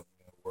on.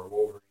 Where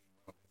Wolverine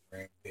on his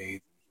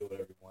rampage and killed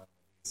everyone when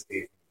he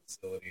escaped from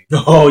the facility.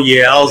 Oh,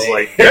 yeah, I was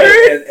like,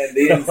 and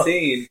the end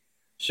scene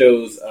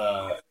shows,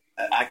 I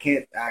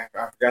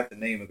forgot the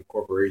name of the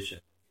corporation.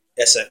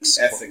 Essex.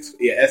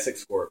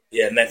 Essex Corp.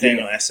 Yeah,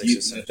 Nathaniel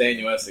Essex.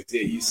 Nathaniel Essex.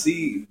 Yeah, you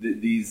see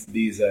these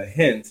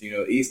hints,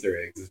 Easter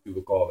eggs, as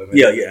people call them, in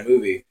the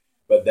movie.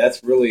 But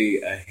that's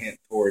really a hint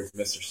towards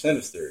Mr.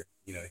 Sinister.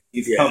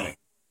 He's coming,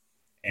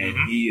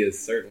 and he is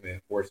certainly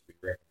a force to be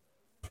reckoned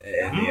with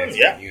in the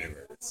X-Men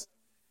universe.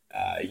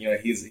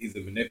 He's a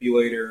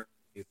manipulator.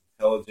 He's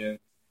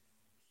intelligent.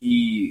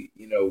 He,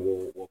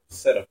 will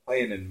set a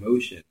plan in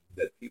motion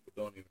that people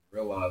don't even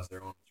realize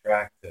they're on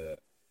track to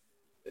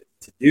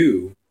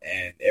do,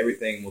 and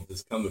everything will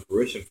just come to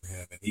fruition for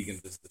him, and he can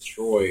just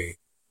destroy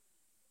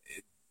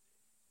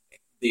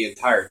the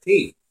entire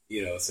team,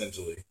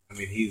 essentially.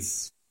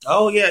 He's...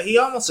 Oh, yeah, he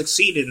almost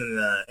succeeded in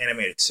the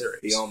animated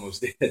series. He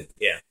almost did.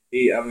 Yeah.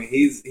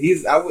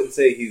 He's I wouldn't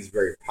say he's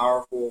very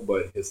powerful,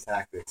 but his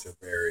tactics are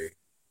very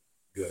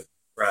good.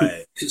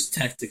 Right. His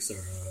tactics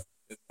are...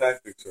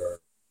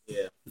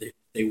 Yeah.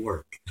 They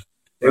work.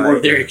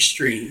 They're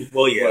extreme.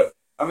 Well, yeah.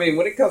 But,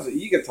 when it comes to...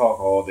 You can talk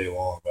all day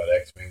long about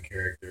X-Men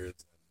characters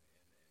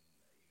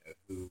and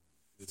who's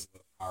most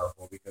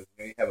powerful, because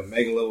you have a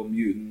mega-level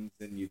mutants,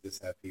 and you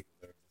just have people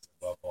that are just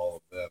above all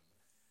of them.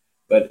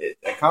 But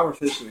a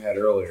conversation we had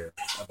earlier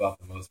about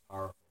the most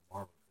powerful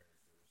Marvel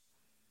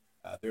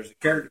characters, there's a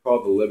character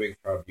called the Living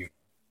Tribunal.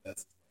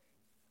 That's his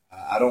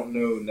name. I don't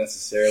know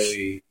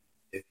necessarily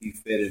if he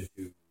fit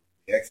into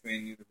the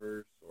X-Men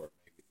universe or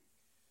maybe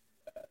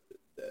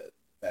the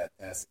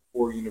Fantastic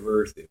Four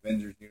universe, the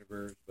Avengers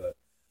universe, but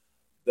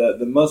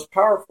the most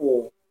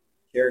powerful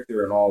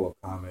character in all of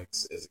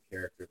comics is a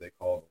character they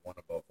call the One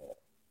Above All.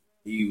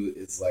 He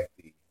is like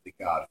the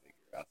god figure,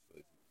 that's what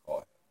you call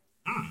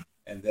him.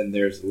 And then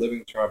there's the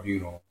Living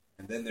Tribunal,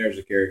 and then there's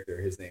a character,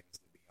 his name is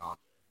the Beyonder.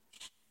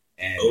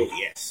 And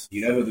yes.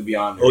 You know who the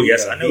Beyonder is? Oh,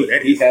 yes, I know who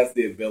that is. He has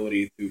the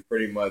ability to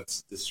pretty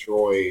much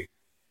destroy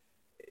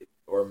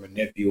or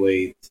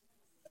manipulate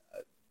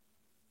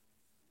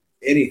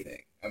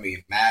anything.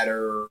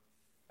 Matter,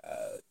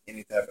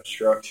 any type of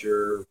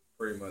structure,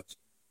 pretty much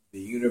the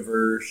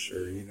universe,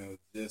 or,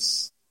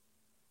 just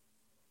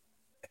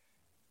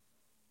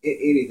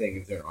anything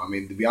in general.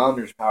 The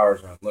Beyonder's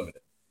powers are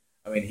unlimited.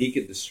 He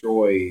could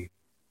destroy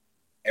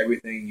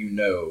everything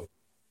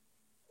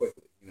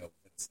quickly, within a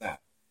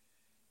snap.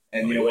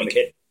 And,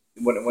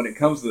 when it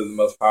comes to the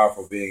most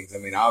powerful beings,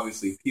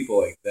 obviously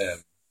people like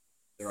them,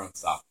 they're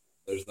unstoppable.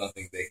 There's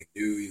nothing they can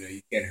do.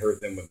 You can't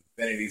hurt them with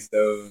Infinity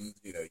Stones.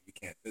 You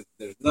can't.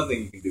 There's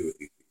nothing you can do with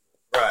these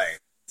people. Right.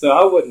 So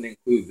I wouldn't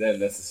include them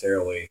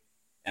necessarily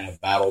and a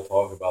battle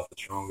talk about the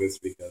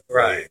strongest because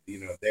Right.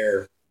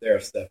 they're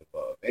a step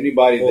above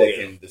anybody that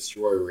can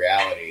destroy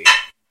reality.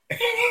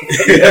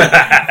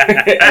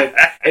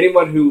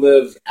 Anyone who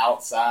lives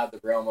outside the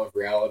realm of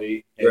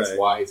reality, hence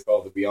why he's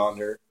called the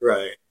Beyonder.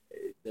 Right.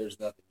 There's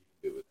nothing you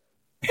can do with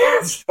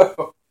it.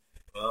 So,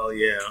 well,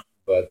 yeah.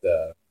 But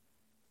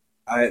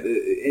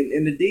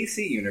in the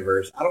DC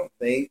universe, I don't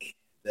think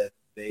that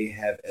they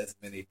have as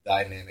many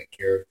dynamic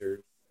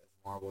characters as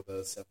Marvel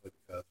does, simply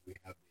because we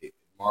have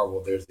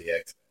Marvel. There's the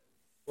X-Men.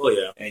 Well,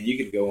 yeah. And you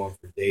could go on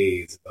for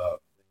days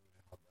about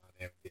how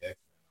dynamic the X-Men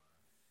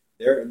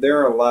are. There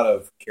are a lot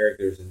of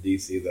characters in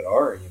DC that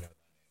are,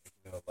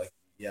 like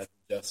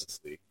Justice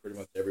League. Pretty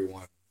much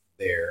everyone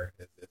there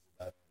is a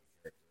dynamic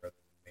character, other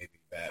than maybe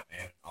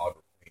Batman and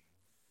Oliver Queen.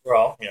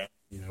 Well, yeah.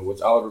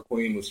 Which Oliver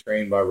Queen was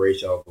trained by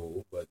Ra's al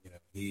Ghul, but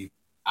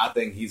I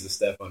think he's a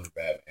step under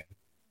Batman.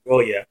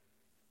 Well, yeah.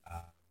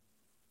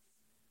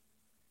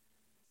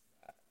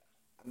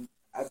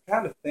 I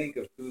kind of think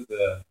of who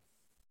the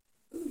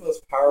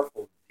most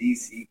powerful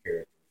DC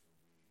characters.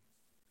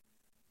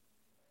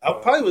 I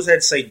probably was had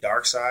to say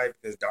Darkseid,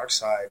 because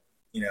Darkseid,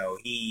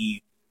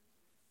 he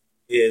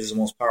is the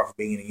most powerful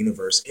being in the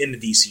universe, in the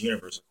DC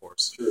universe, of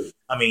course. True.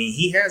 I mean,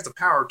 he has the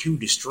power to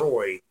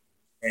destroy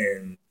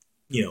and,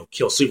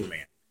 kill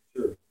Superman.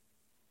 True.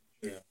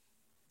 Yeah.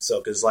 So,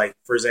 because,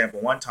 for example,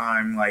 one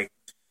time, I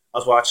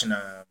was watching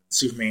a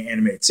Superman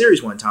animated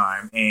series one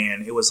time,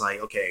 and it was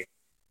okay,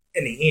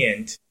 in the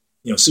end,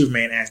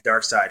 Superman asked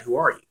Darkseid, "Who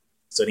are you?"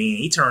 So then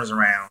he turns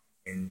around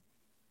and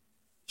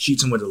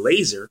shoots him with a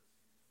laser,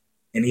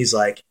 and he's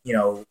like,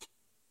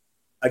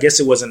 I guess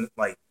it wasn't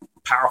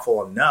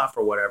powerful enough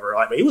or whatever.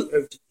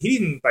 He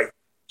didn't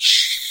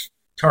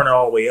turn it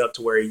all the way up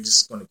to where he's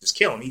just going to just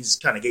kill him. He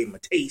just kind of gave him a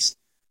taste.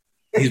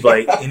 He's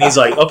like,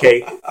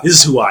 okay, this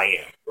is who I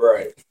am.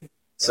 Right.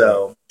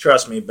 So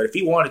trust me. But if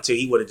he wanted to,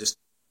 he would have just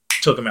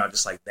took him out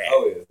just like that.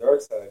 Oh yeah,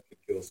 Darkseid could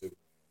kill Superman.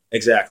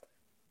 Exactly.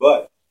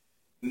 But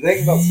the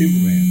thing about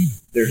Superman,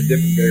 there's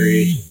different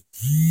variations.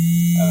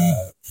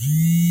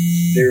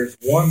 There's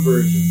one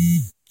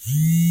version.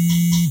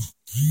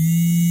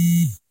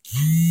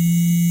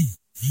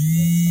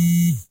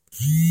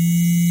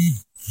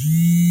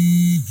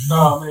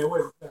 Oh man,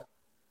 wait.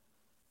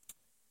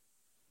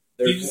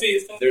 Did you see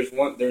his stuff? There's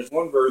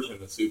one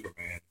version of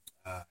Superman.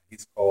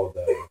 He's called,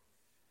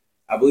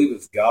 I believe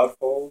it's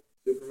Godfall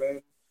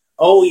Superman.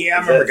 Oh yeah,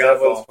 I remember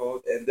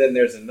Godfall. And then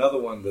there's another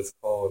one that's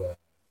called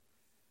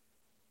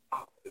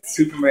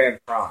Superman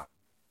Prime.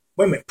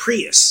 Wait a minute,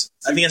 Prius.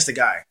 I think that's the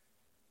guy.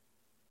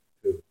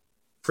 Who?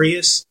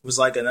 Prius was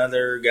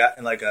another guy,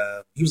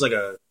 he was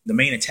the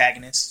main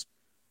antagonist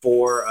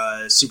for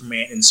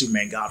Superman in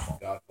Superman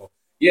Godfall.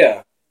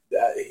 Yeah,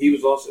 he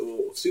was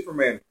also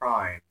Superman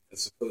Prime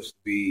is supposed to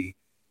be.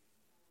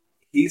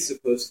 He's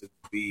supposed to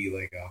be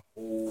a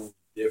whole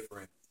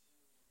different.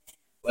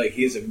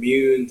 He's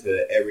immune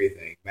to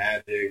everything: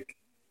 magic,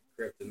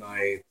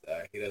 kryptonite.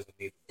 He doesn't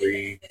need to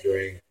breathe,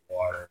 drink,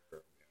 water.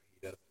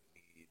 He doesn't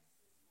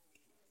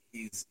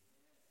need.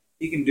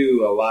 He can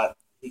do a lot.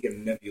 He can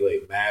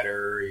manipulate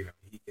matter.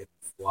 He can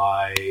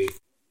fly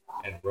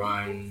and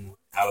run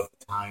out of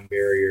the time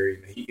barrier.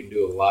 He can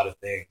do a lot of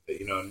things that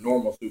a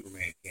normal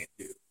Superman can't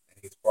do, and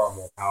he's far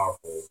more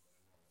powerful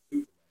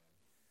than Superman.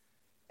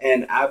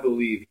 And I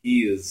believe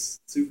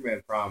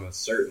Superman Prime is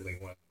certainly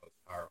one of the most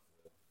powerful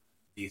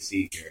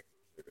DC characters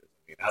there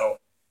is.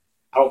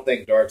 I don't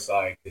think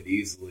Darkseid could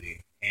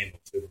easily handle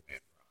Superman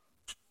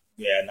Prime.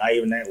 Yeah, not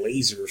even that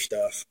laser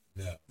stuff.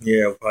 No.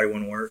 Yeah, it probably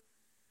wouldn't work.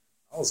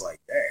 I was like,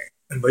 dang.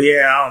 But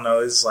yeah, I don't know.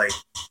 It's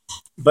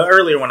but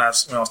earlier when I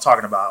was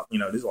talking about,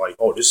 this is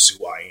oh, this is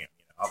who I am.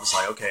 I was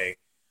like, okay.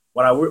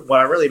 What I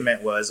really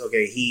meant was,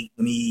 okay,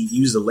 when he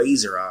used the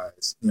laser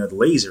eyes, the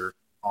laser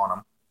on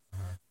him,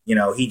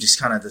 he just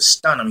kind of just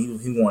stunned him.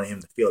 He wanted him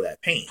to feel that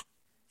pain.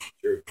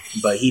 Sure.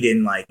 But he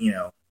didn't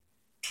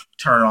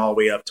turn all the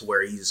way up to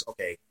where he's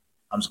okay.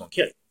 I'm just gonna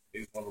kill you. He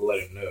just wanted to let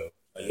him know.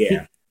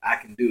 Yeah, I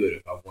can do it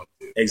if I want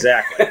to.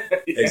 Exactly.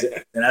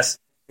 Exactly. And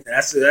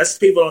that's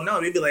people don't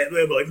know. They'd be like,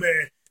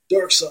 man,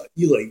 Darkseid.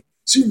 You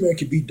Superman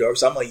can beat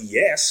Darkseid. I'm like,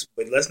 yes,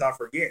 but let's not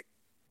forget,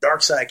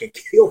 Darkseid can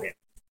kill him.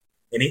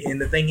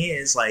 And the thing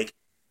is,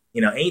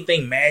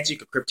 anything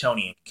magic or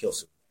Kryptonian can kill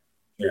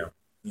Superman.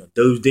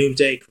 Those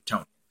Doomsday,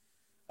 Kryptonian.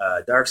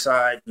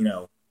 Darkseid,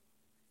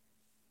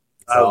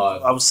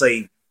 I would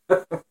say,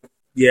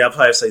 yeah, I'd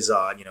probably say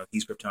Zod.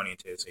 He's Kryptonian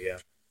too, so yeah.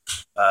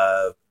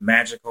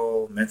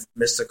 Magical,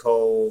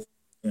 mystical,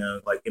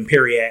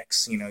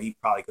 Imperiax. He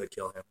probably could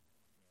kill him.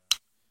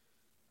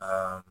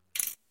 Trying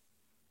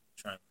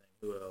to think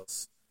who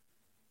else.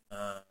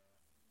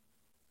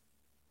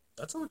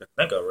 That's all I can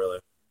think of, really.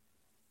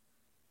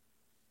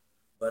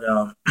 But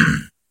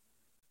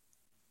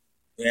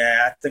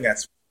yeah, I think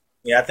that's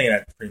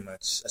pretty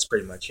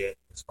much it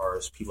as far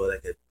as people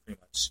that could pretty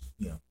much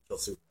kill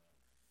Superman.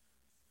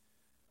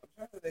 I'm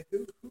trying to think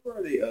who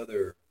are the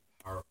other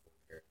powerful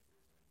characters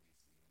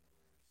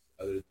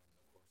in DC universe other than of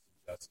course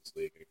the Justice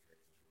League characters.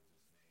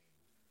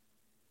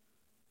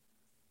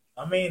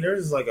 I mean,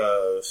 there's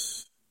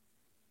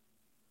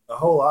a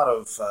whole lot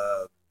of.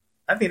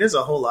 I think there's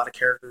a whole lot of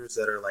characters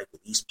that are like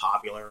least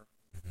popular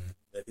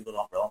that people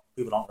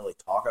don't really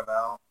talk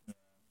about.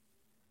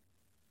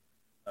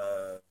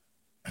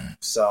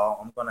 So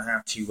I'm gonna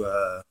have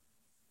to.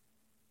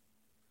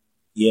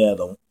 Yeah,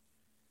 the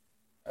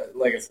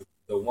like I said,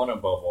 the one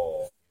above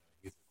all.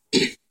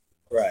 He's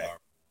right.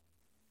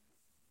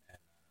 And,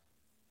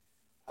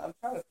 I'm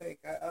trying to think.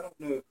 I don't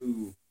know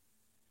who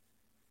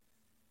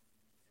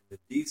in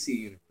the DC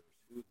universe.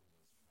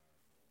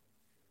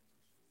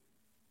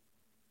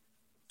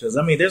 Because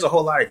I mean, there's a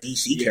whole lot of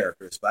DC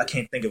characters, but I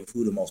can't think of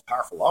who the most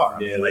powerful are. I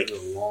mean, like a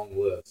long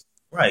list,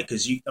 right?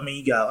 Because you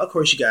got, of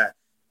course, you got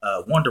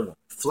Wonder Woman,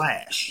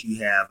 Flash.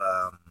 You have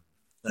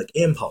like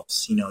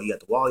Impulse. You got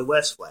the Wally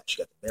West Flash.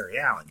 You got the Barry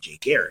Allen, Jay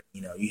Garrick.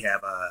 You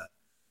have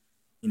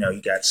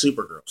you got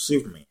Supergirl,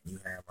 Superman. You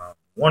have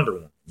Wonder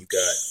Woman. You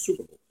got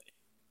Superboy.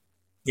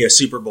 Yeah,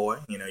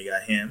 Superboy. You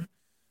got him.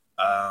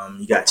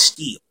 You got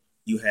Steel.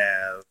 You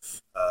have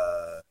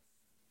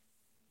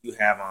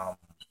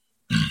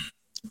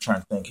I'm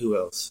trying to think who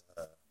else.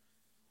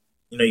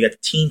 You got the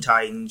Teen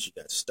Titans. You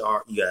got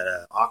You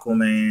got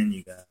Aquaman.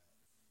 You got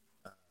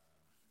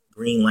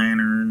Green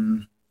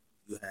Lantern.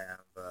 You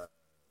have.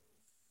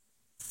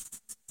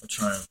 I'm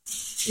trying.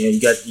 You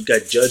got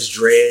Judge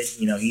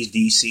Dredd. He's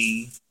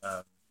DC.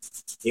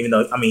 Even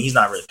though he's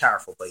not really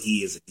powerful, but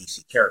he is a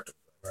DC character.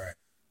 Right.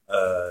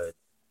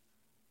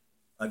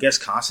 I guess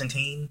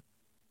Constantine.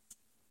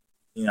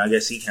 I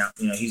guess he count.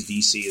 He's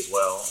DC as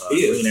well.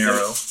 Green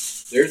Arrow.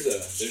 There's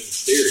a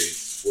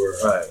series where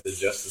the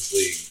Justice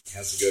League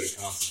has to go to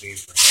Constantine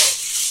for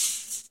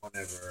help.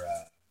 Whenever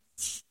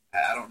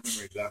I don't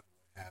remember exactly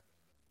what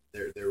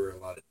happened. There were a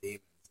lot of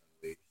demons in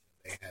the league.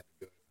 They had to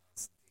go to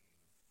Constantine.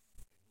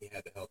 He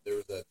had to help. There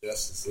was a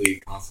Justice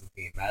League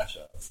Constantine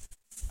mashup.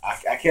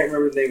 I can't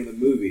remember the name of the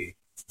movie,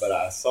 but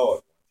I saw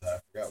it once. I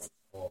forgot what it's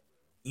called.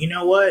 You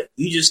know what?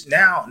 You just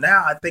now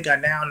I think I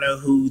now know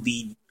who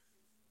the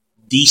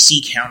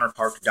DC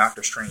counterpart to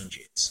Doctor Strange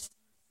is.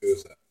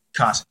 Who's that?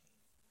 Constantine.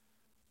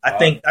 I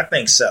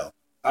think so.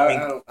 I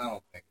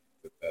don't think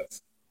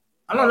that's.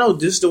 I don't know.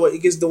 Just the way,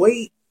 because the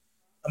way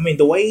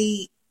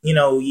you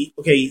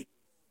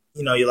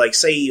like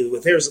say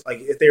if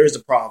there is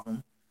a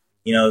problem,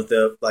 if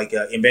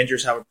the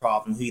Avengers have a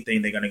problem, who do you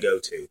think they're going to go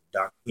to?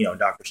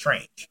 Doctor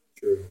Strange.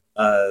 True.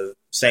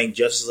 Saying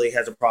Justice League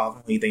has a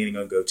problem, who do you think they're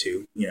going to go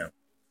to?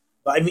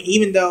 But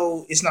even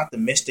though it's not the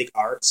mystic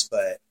arts,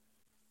 but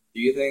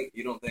you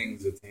don't think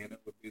Zatanna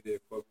would be the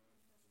equivalent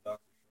of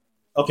Doctor?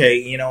 Okay,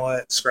 you know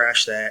what?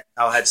 Scratch that.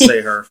 I'll have to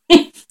say her.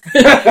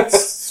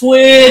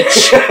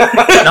 Switch.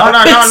 No.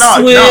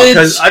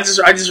 Because I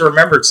just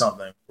remembered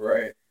something.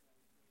 Right.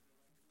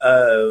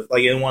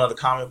 Like in one of the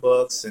comic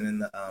books and in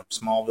the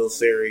Smallville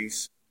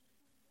series.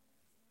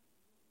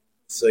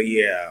 So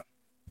yeah,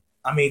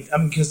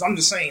 because I'm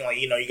just saying,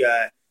 you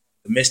got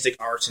the mystic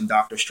arts in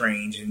Doctor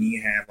Strange, and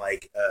you have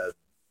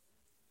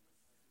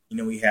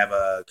we have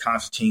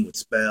Constantine with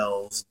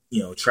spells,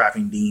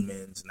 trapping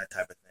demons and that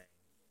type of thing.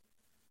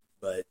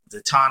 But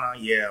Zatanna,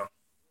 yeah,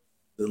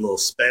 the little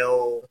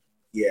spell,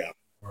 yeah,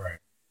 right.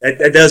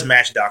 That does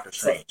match Doctor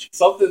Strange.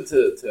 Something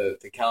to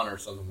counter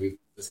something we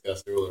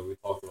discussed earlier. We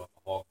talked about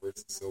the Hulk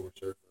versus the Silver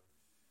Surfer.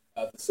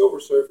 The Silver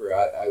Surfer,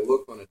 I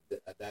looked on a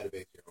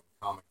database here on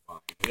Comic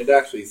Find, and it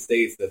actually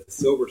states that the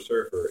Silver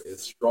Surfer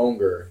is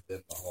stronger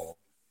than the Hulk.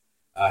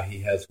 He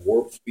has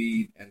warp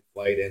speed and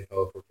flight and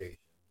teleportation.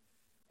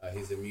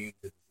 He's immune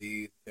to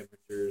disease,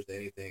 temperatures,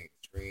 anything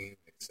extreme,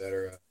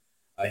 etc.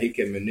 He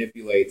can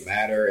manipulate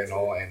matter and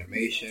all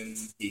animation.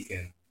 He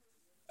can.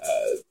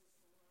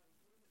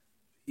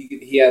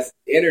 He has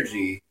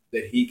energy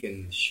that he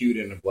can shoot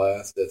in a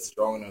blast that's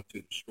strong enough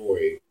to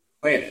destroy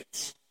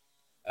planets.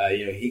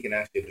 He can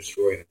actually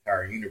destroy an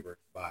entire universe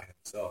by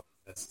himself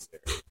if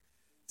necessary.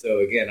 So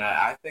again,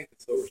 I think the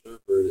Silver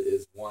Surfer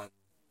is one in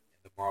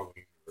the Marvel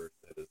universe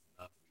that is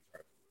not to be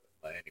trifled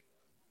with by anyone.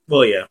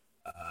 Well, yeah.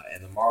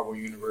 In the Marvel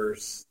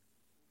universe,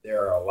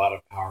 there are a lot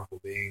of powerful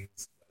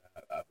beings.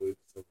 But I believe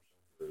the Silver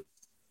Surfer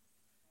is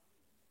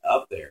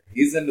up there.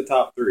 He's in the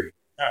top 3,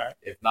 all right,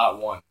 if not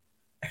 1.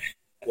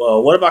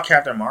 Well, what about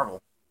Captain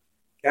Marvel?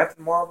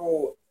 Captain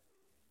Marvel,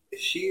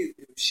 she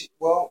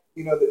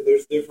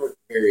there's different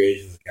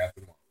variations of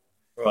Captain Marvel.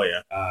 Oh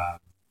yeah.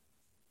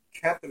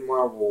 Captain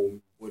Marvel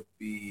would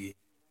be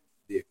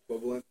the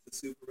equivalent to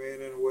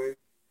Superman in a way.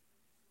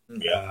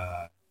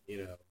 Yeah.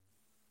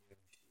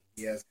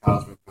 He has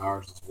cosmic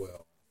powers as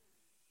well.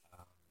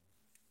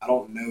 I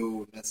don't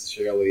know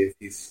necessarily if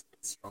he's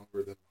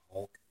stronger than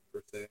Hulk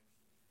per se,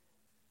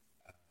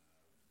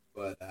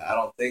 but I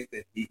don't think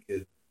that he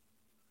could.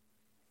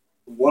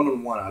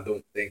 One-on-one, I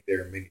don't think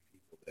there are many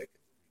people that can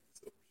beat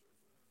Silver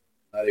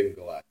Surfer. Not even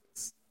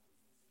Galactus.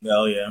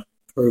 Oh yeah,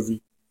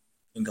 proven.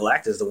 And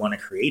Galactus is the one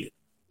that created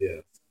him.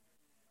 Yes.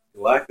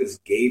 Galactus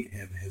gave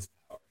him his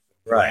power.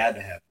 So he had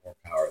to have more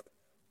power than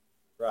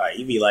him. Right.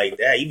 You'd be like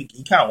that. You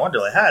kind of wonder,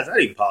 how is that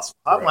even possible?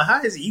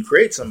 How is it you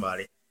create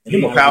somebody and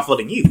they're more powerful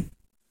than you?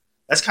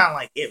 That's kind of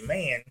like Ip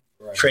Man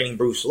training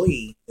Bruce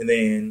Lee, and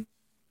then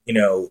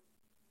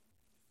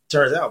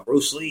turns out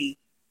Bruce Lee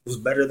was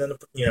better than I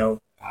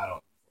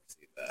don't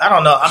see that. I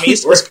don't know. I mean,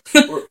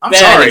 I'm bad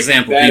sorry.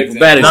 example, Bad people. example.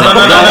 Bad example.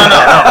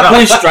 No.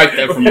 Please strike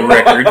that from the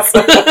records.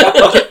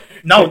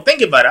 No,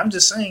 think about it. I'm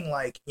just saying,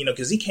 like,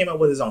 because he came up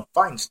with his own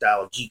fighting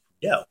style of Jeet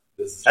Kune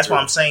Do. That's why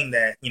I'm saying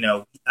that,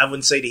 I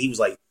wouldn't say that he was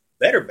like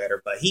better,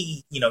 but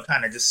he,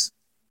 kind of just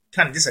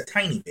a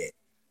tiny bit.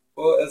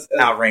 Well, as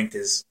outranked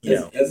his,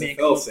 as a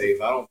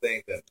fail-safe, I don't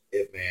think that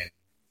Ip Man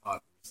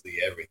taught Bruce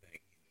Lee everything.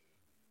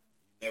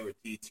 You never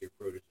teach your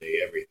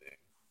protege everything.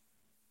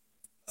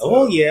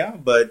 Oh yeah,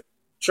 but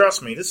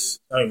trust me,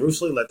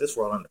 Bruce Lee let this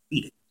world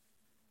undefeated.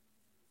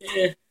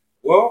 Yeah.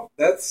 Well,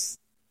 that's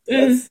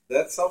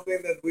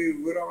something that we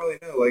don't really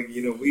know. Like,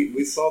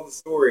 we saw the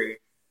story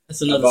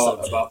That's another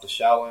about the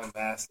Shaolin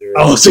Master.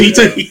 Oh, so you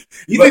think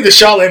the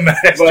Shaolin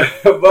Master?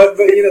 But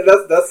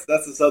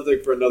that's a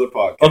subject for another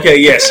podcast. Okay,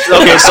 yes.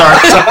 Okay, sorry.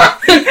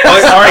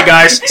 All right,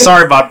 guys.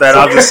 Sorry about that.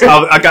 I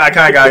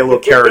kind of got a little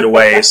carried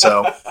away.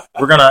 So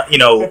we're gonna,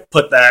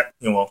 put that.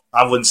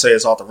 I wouldn't say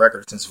it's off the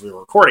record since we were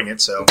recording it.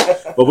 So,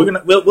 but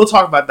we'll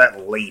talk about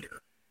that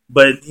later.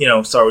 But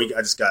sorry,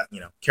 I just got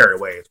carried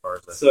away as far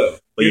as that. So,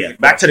 but yeah,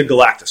 back to the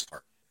Galactus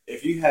part.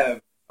 If you have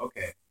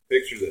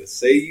picture this.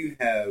 Say you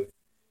have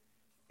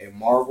a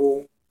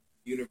Marvel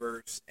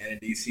universe and a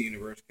DC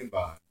universe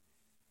combined,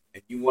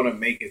 and you want to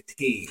make a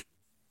team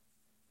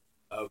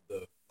of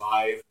the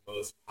 5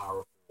 most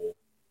powerful,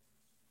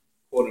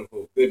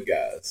 quote-unquote, good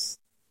guys.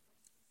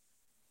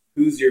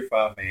 Who's your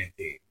 5-man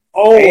team?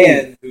 Oh!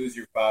 And who's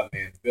your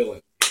 5-man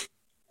villain team?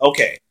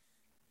 Okay.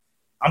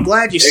 I'm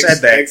glad you said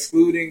that.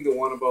 Excluding the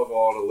one above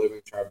all, the Living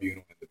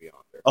Tribunal, and the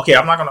Beyonder. Okay,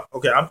 I'm not going to...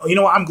 Okay, you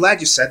know what? I'm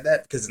glad you said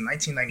that, because in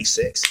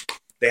 1996,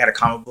 they had a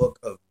comic book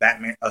of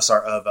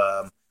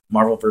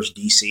Marvel vs.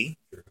 DC.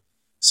 Sure.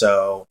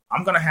 So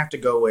I'm going to have to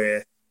go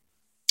with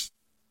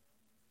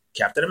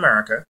Captain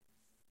America,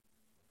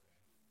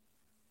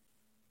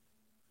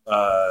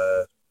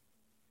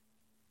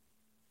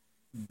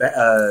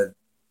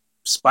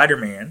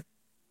 Spider-Man,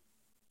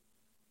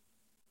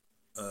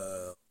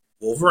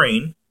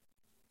 Wolverine,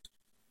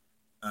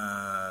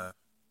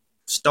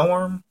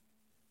 Storm,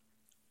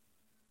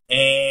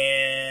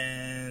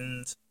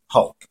 and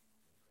Hulk.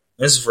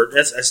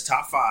 That's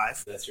top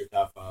 5. That's your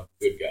top 5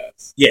 good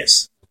guys.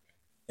 Yes.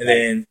 And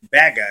then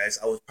bad guys,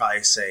 I would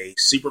probably say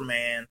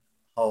Superman,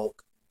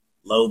 Hulk,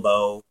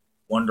 Lobo,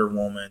 Wonder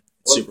Woman,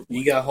 Superboy.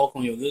 You got Hulk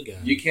on your good guy.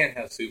 You can't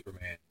have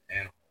Superman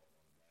and Hulk.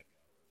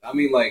 I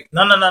mean, like...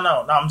 No.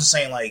 I'm just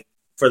saying, like,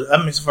 for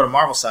the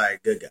Marvel side,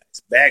 good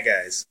guys. Bad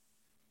guys,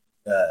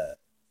 the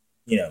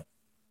DC.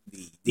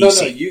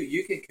 No,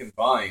 you can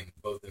combine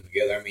both of them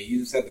together. I mean, you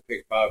just have to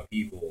pick 5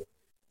 people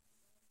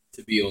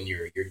to be on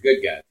your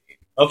good guy team.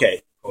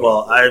 Okay.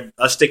 Well,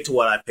 I'll stick to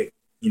what I picked,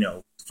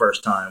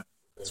 first time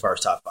as far as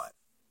top 5.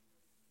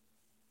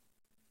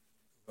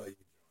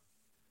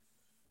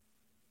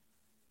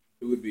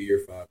 Who would be your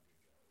 5?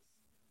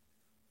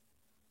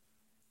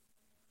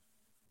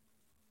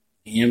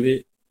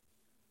 Gambit.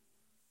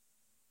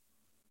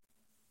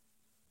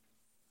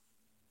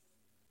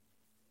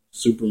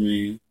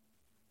 Superman.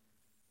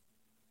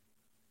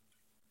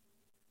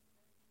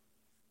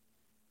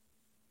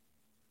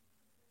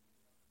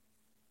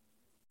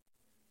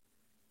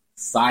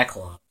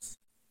 Cyclops.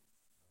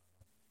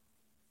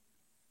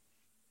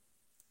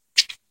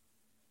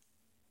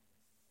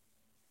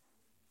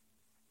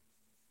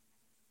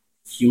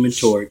 Human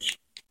Torch.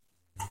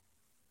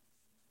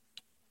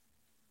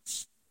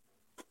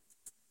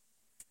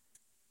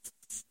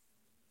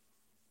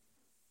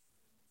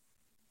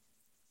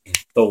 And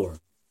Thor.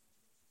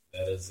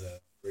 That is a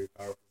pretty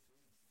powerful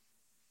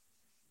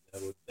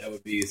team. That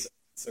would be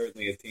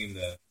certainly a team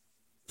to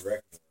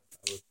reckon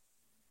with.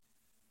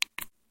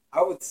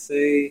 I would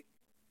say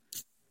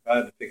if I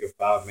had to pick a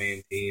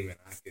 5-man team and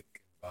I could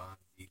combine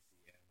DC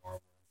and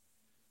Marvel,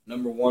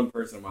 number 1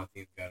 person on my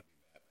team's got to be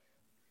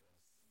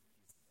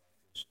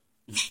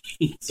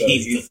Batman. So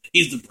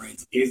he's the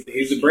brains. He's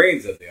the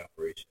brains of the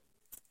operation.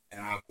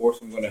 And of course,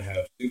 I'm going to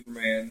have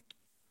Superman.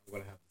 I'm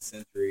going to have the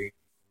Sentry.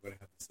 I'm going to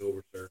have the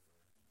Silver Surfer.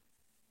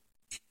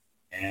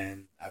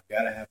 And I've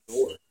got to have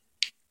Thor.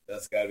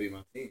 That's got to be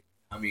my team.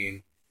 I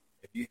mean,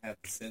 if you have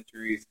the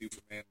Sentry,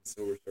 Superman, the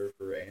Silver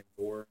Surfer, and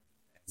Thor,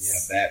 and you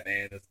have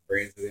Batman as the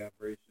brains of the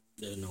operation,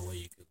 there's no way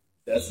you could.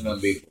 That's an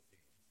unbeatable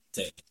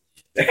team.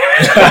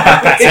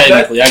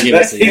 Technically, I give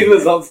it to you. That team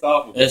is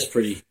unstoppable. That's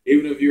pretty.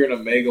 Even if you're an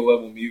Omega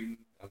level mutant,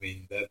 I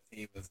mean, that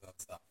team is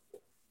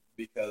unstoppable.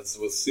 Because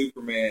with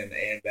Superman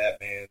and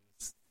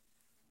Batman's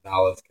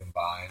knowledge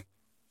combined,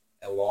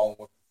 along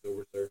with the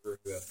Silver Surfer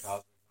who has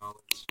cosmic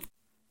knowledge,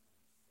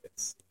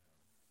 it's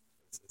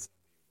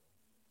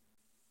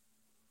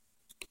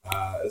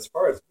unbeatable. As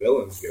far as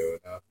villains go,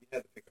 now if you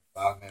had to pick a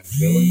 5-man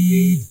villain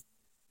team,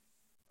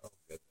 oh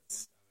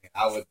goodness,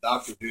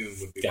 Doctor Doom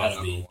would be my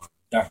number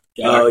 1.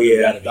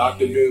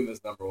 Doctor Doom is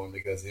number 1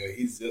 because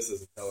he's just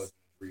as intelligent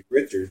as Reed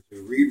Richards.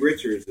 Who Reed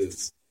Richards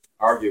is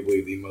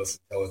arguably the most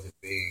intelligent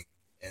being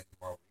in the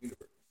Marvel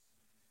universe.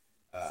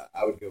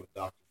 I would go with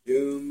Doctor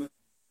Doom.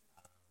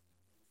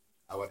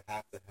 I would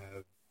have to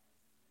have.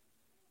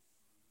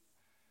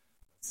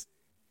 Let's see.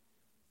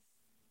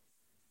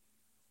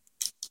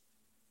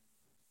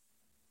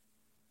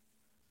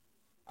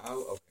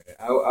 Okay.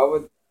 I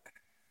would.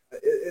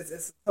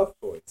 It's a tough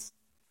choice.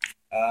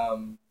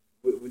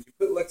 Would you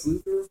put Lex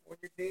Luthor on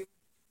your team?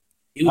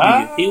 He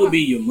would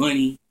be your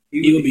money.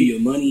 He would be your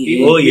money.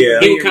 He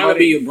would kind of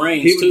be your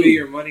brains He too. would be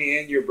your money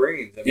and your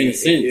brains. I mean, in a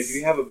sense, if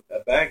you have a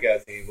bad guy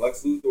team,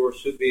 Lex Luthor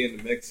should be in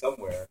the mix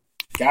somewhere.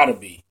 Gotta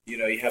be. You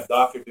know, you have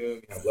Doctor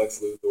Doom, you have Lex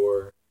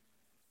Luthor.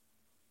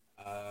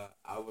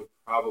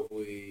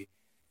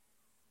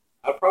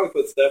 I'd probably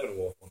put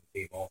Steppenwolf on the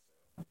team also.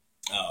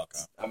 Oh,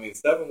 okay. I mean,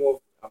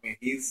 Steppenwolf. I mean,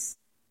 he's,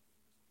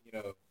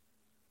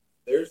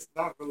 there's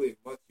not really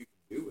much you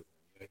can do with him.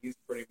 You know, he's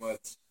pretty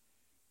much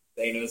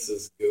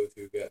Thanos'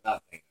 go-to guy.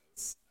 Not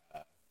Thanos.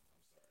 I'm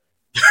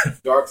sorry.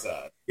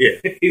 Darkseid. Yeah.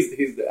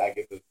 he's the, I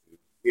guess those two.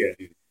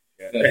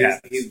 Yeah. No,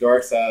 he's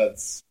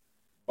Darkseid's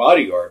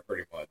bodyguard,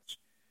 pretty much.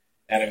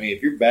 And I mean,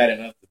 if you're bad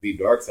enough to be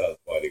Darkseid's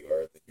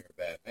bodyguard, then you're a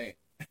bad man.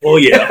 Oh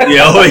yeah,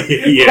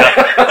 yeah.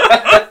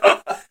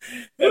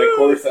 And of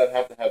course, I'd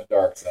have to have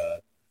Darkseid.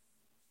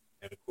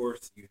 And of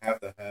course, you have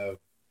to have,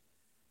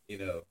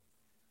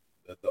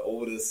 the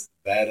oldest,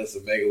 baddest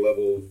Omega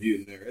level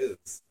mutant there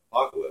is,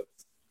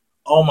 Apocalypse.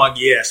 Oh my,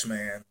 yes,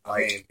 man. I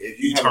mean, if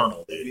you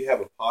Eternal. If you have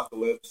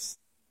Apocalypse,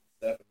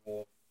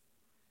 Steppenwolf,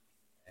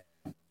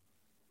 and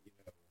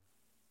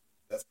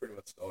that's pretty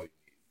much all you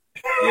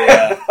need.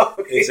 Yeah,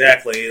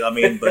 exactly. I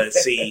mean, but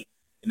see,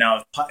 now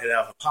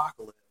if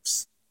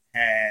Apocalypse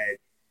had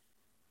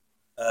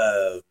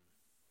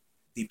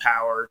the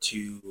power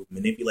to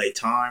manipulate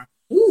time,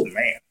 ooh,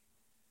 man.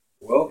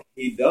 Well,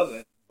 he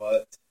doesn't,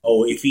 but...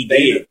 Oh, if he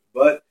did.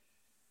 But,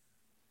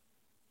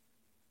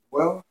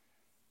 well...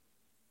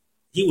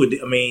 He would,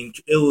 I mean,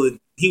 he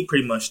would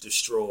pretty much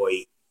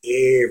destroy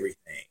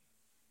everything.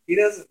 He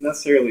doesn't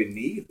necessarily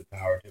need the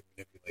power to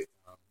manipulate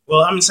time.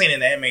 Well, I'm saying in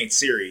the animated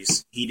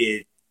series, he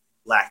did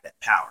lack that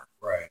power.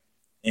 Right.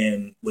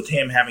 And with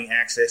him having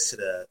access to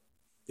the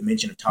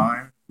dimension of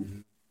time,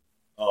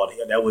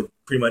 that would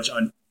pretty much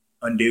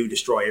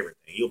destroy everything.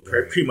 He'll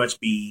pretty much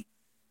be,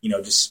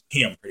 just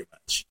him, pretty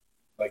much.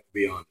 Like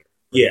Beyonder.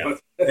 Yeah,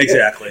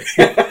 exactly.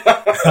 That's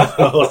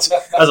what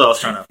I was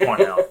trying to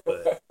point out.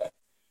 But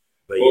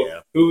well,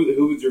 yeah.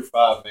 Who would your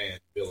 5-man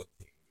villain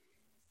team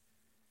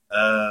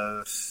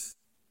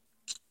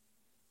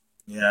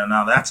be? Yeah,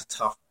 now that's a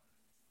tough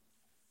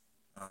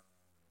one.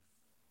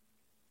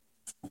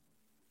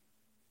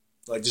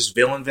 Like just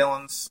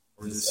villains?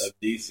 Or just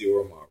DC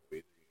or Marvel.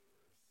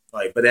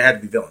 Like, but they had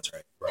to be villains,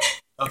 right?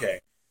 Right.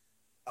 Okay.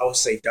 I would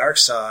say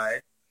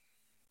Darkseid.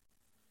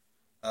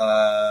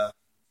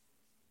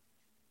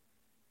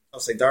 I'll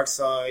say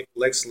Darkseid,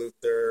 Lex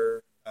Luthor,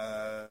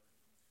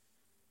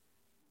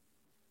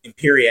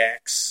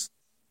 Imperiax.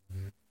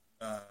 Mm-hmm.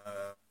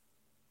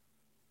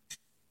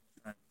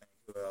 Trying to think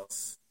who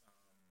else.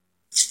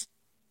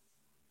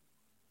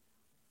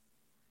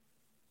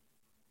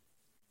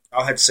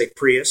 I'll have to say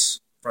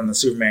Prius from the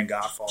Superman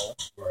Godfall.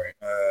 Right.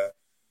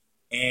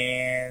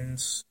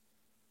 And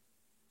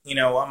I'm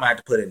gonna have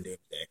to put in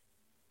Doomsday.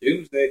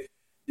 Doomsday.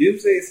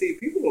 See,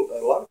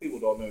 a lot of people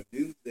don't know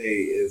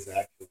Doomsday is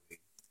actually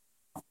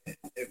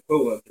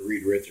equivalent to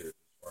Reed Richards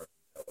as far as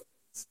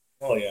intelligence.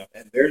 Oh yeah.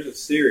 And there's a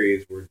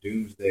series where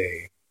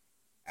Doomsday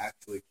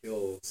actually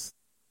kills,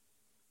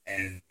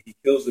 and he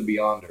kills the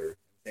Beyonder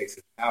and takes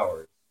his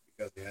powers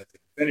because he has the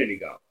Infinity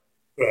Gauntlet.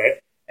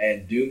 Right.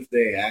 And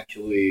Doomsday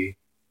actually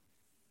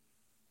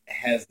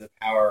has the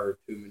power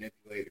to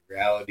manipulate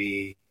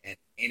reality and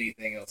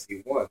anything else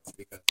he wants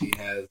because he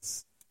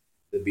has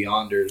the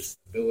Beyonder's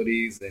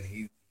abilities, and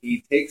he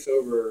takes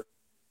over.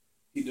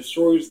 He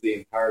destroys the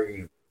entire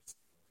universe.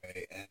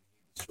 Okay, and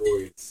he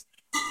destroys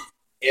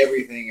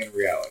everything in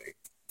reality.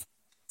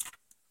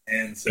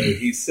 And so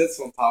he sits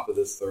on top of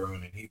this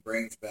throne, and he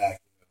brings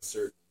back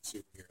certain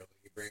superheroes.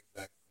 He brings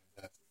back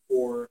the Fantastic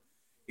Four.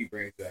 He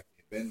brings back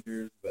the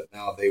Avengers, but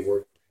now they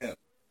work for him.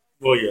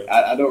 Well, yeah.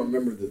 I don't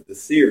remember the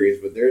series,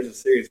 but there's a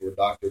series where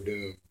Doctor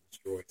Doom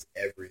destroys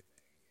everything,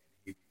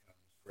 and he becomes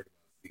pretty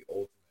much the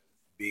ultimate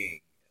being in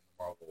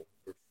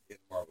the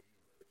Marvel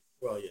universe.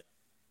 Well, yeah.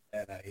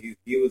 And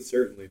he would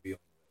certainly be on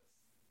the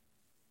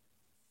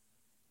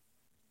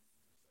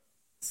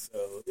list.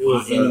 So it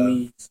was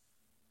enemies.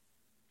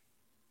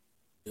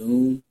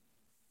 Doom,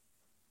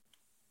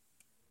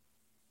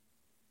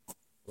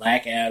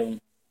 Black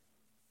Adam,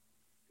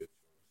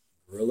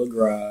 Gorilla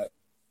Grodd.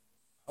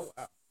 Oh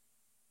wow!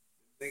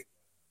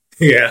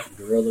 Yeah,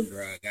 Gorilla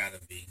Grodd gotta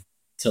be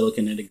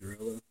telekinetic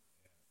gorilla.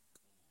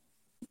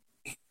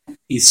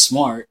 He's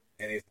smart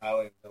and he's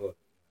highly intelligent.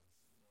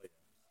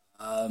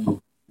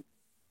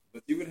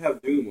 But you would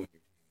have Doom on your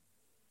team.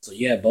 So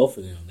yeah, both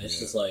of them. That's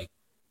just like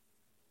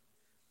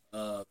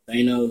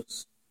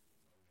Thanos.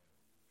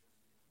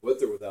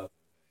 With or without?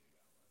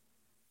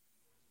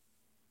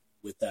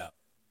 Without.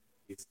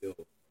 He's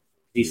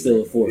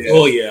still a force. Yeah.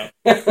 Oh yeah,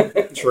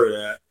 true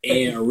that.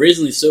 And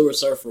originally, Silver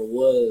Surfer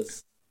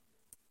was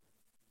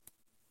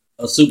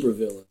a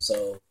supervillain,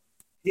 so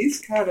he's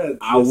kind of.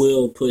 I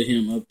will put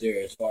him up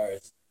there as far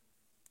as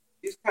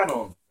he's kind of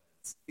on the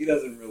fence. He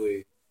doesn't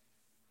really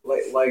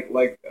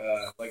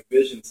like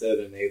Vision said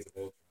in Age of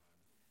Ultron.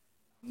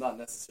 I'm not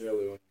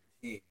necessarily on your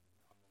team,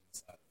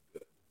 side of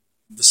good,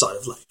 The side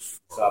of life.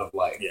 the side of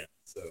life. Yeah.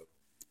 So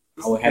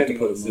I would have to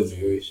put a him in there.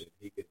 situation.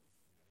 He could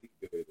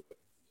go either way.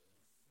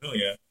 Oh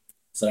yeah.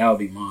 So that would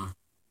be mine.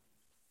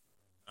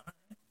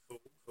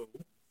 Cool.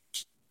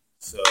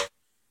 So,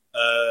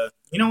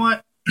 you know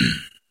what?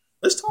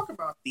 Let's talk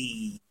about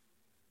the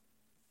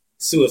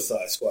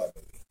Suicide Squad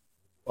movie.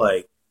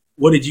 Like,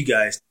 what did you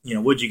guys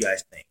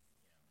think?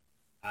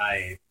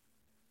 I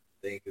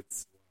think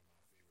it's one of my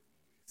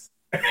favorite movies.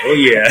 Oh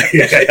yeah.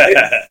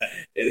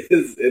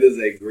 It is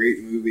a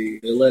great movie.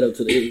 It led up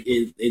to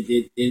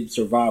it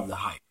survived the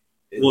hype.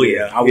 Well,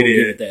 yeah, I will it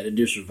give is. it that. It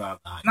did survive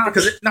the hype.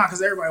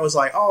 Because everybody was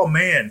like, "Oh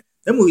man,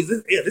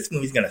 this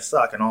movie's gonna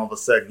suck," and all of a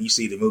sudden you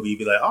see the movie, you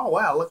be like, "Oh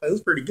wow, look, it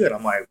was pretty good."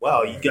 I'm like,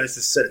 "Wow, you guys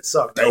just said it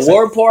sucked." There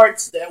were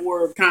parts that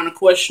were kind of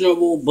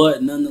questionable,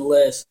 but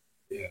nonetheless,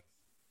 Yeah.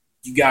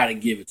 you got to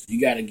give it.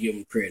 You got to give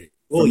them credit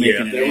Well, for yeah.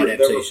 making an There were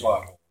adaptation.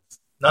 plot holes.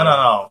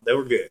 No, they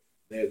were good.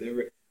 They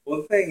were.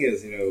 Well, the thing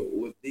is,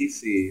 with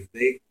DC,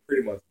 they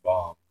pretty much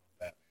bombed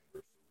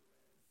Batman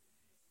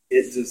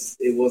vs.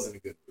 Superman. It wasn't a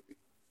good movie.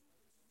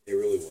 It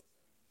really wasn't.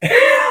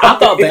 I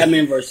thought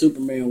Batman vs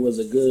Superman was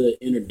a good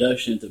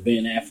introduction to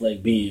Ben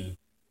Affleck being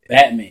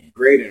Batman,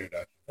 Great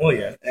introduction. Well,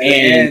 yeah.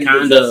 and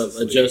kind the of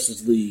a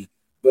Justice League.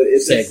 But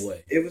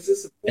segue. It was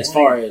just a boring, As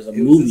far as a it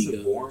movie was just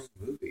goes. a boring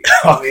movie.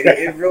 I mean,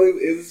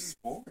 it was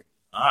just boring.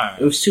 All right.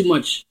 It was too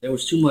much. There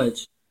was too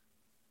much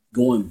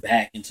going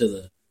back into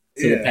the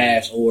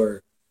past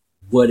or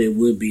what it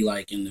would be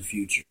like in the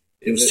future.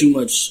 It was too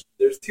much.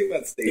 There's too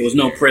much stage. There was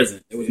no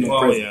present. There was no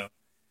present. Yeah.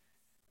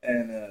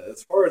 And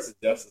as far as the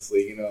Justice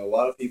League, a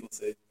lot of people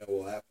said,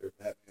 well, after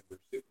Batman vs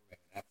Superman,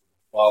 after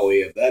the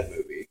folly of that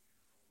movie,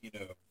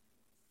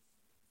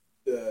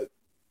 the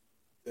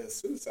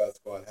Suicide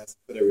Squad has to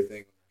put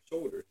everything on their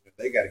shoulders.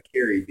 They got to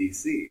carry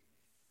DC,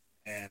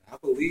 and I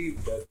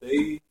believe that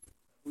they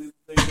did.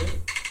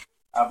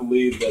 I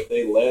believe that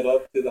they led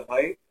up to the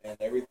hype, and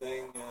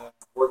everything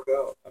worked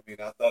out. I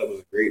mean, I thought it was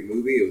a great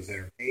movie. It was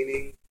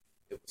entertaining.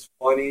 It was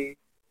funny.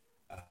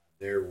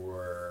 The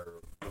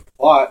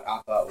plot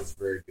I thought was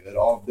very good,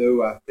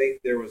 although I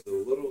think there was a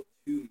little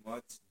too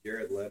much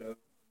Jared Leto.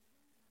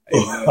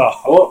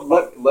 Well,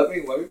 let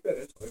me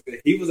finish.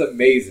 He was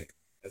amazing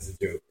as a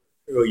Joker.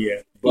 Oh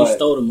yeah. He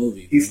stole the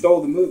movie. He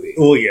stole the movie.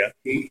 Oh yeah.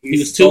 He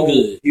was too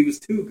good. He was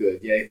too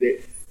good. Yeah,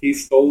 he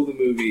stole the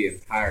movie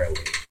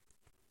entirely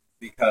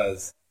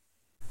because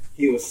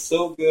he was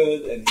so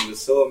good and he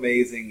was so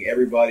amazing.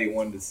 Everybody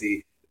wanted to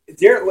see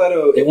Jared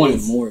Leto. They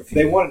wanted more.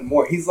 They wanted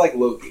more. He's like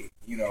Loki.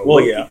 Well,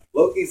 Loki, yeah.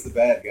 Loki's the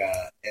bad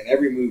guy in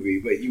every movie,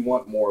 but you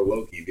want more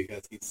Loki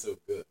because he's so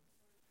good.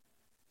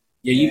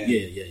 Yeah.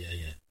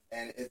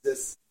 And it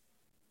just,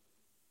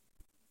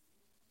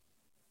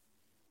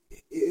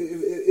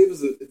 it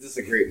was just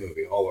a great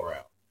movie all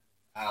around.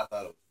 I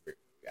thought it was a great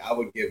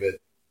movie.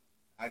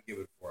 I'd give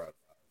it 4 out of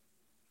 5.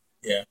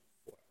 Yeah.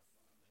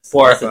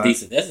 4 out of 5.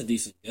 That's a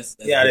decent. That's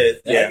yeah,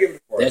 it is. I'd give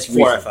it 4 That's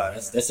 4 out of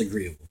 5. That's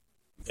agreeable.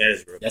 That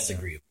is agreeable. That's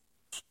agreeable.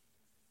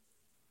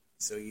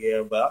 So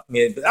yeah, but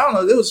I don't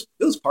know. There was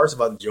parts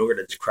about the Joker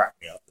that just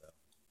cracked me up though.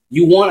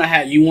 You want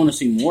to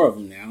see more of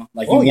him now.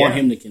 Like you want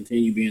him to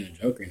continue being a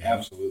Joker now.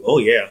 Absolutely. Oh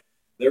yeah.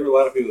 There were a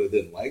lot of people that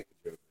didn't like the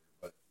Joker,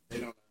 but they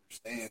don't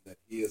understand that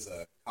he is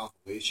a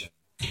compilation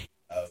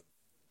of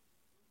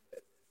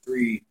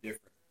 3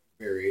 different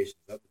variations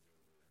of the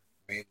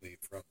Joker, mainly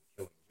from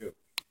the Killing Joke.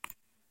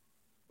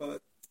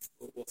 But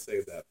we'll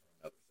save that for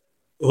another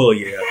time. Oh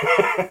yeah.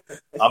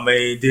 I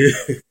mean,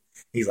 dude.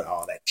 He's like,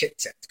 "Oh, that chit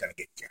chat's gonna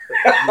get you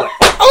hurt." I'm like,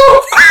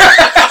 "Oh!"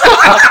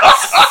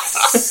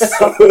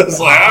 It's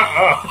like,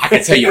 I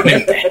can tell you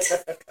meant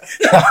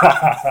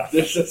that.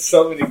 There's just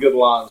so many good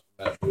lines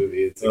from that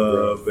movie. It's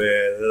incredible.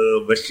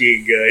 Man,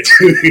 machine gun.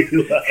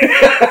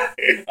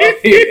 I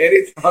mean,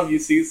 anytime you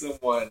see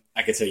someone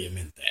I can tell you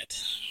meant that.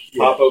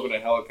 pop open a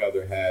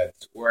helicopter hatch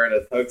wearing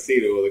a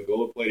tuxedo with a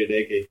gold-plated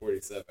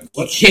AK-47,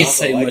 You can't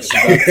say much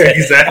about that.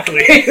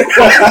 Exactly. On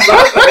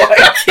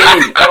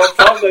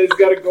top of that, he's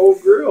got a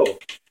gold grill.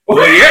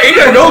 Well, yeah, he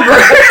got a gold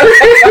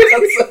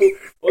grill.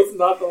 What's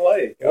not to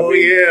like? I Oh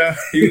mean, yeah.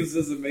 he was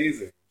just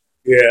amazing.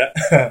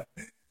 Yeah.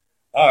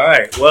 All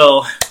right.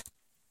 Well,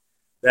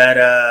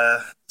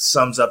 that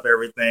sums up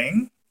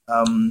everything.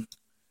 I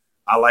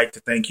like to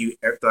thank you.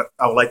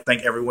 I would like to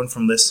thank everyone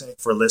for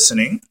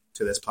listening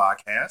to this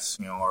podcast.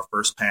 Our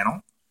first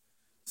panel.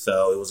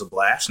 So it was a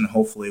blast, and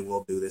hopefully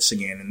we'll do this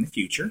again in the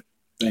future.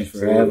 Thanks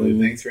for having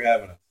me. Thanks for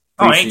having us.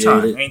 Oh,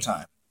 Appreciate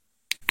anytime.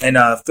 And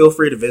feel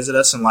free to visit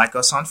us and like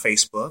us on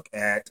Facebook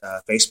at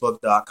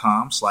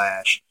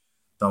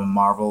facebook.com/the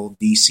Marvel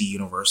DC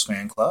Universe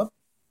Fan Club.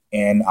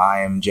 And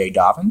I am Jay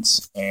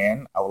Dobbins,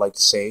 and I would like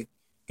to say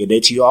good day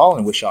to you all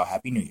and wish y'all a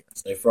Happy New Year.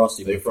 Stay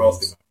frosty. Stay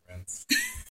frosty, my friends.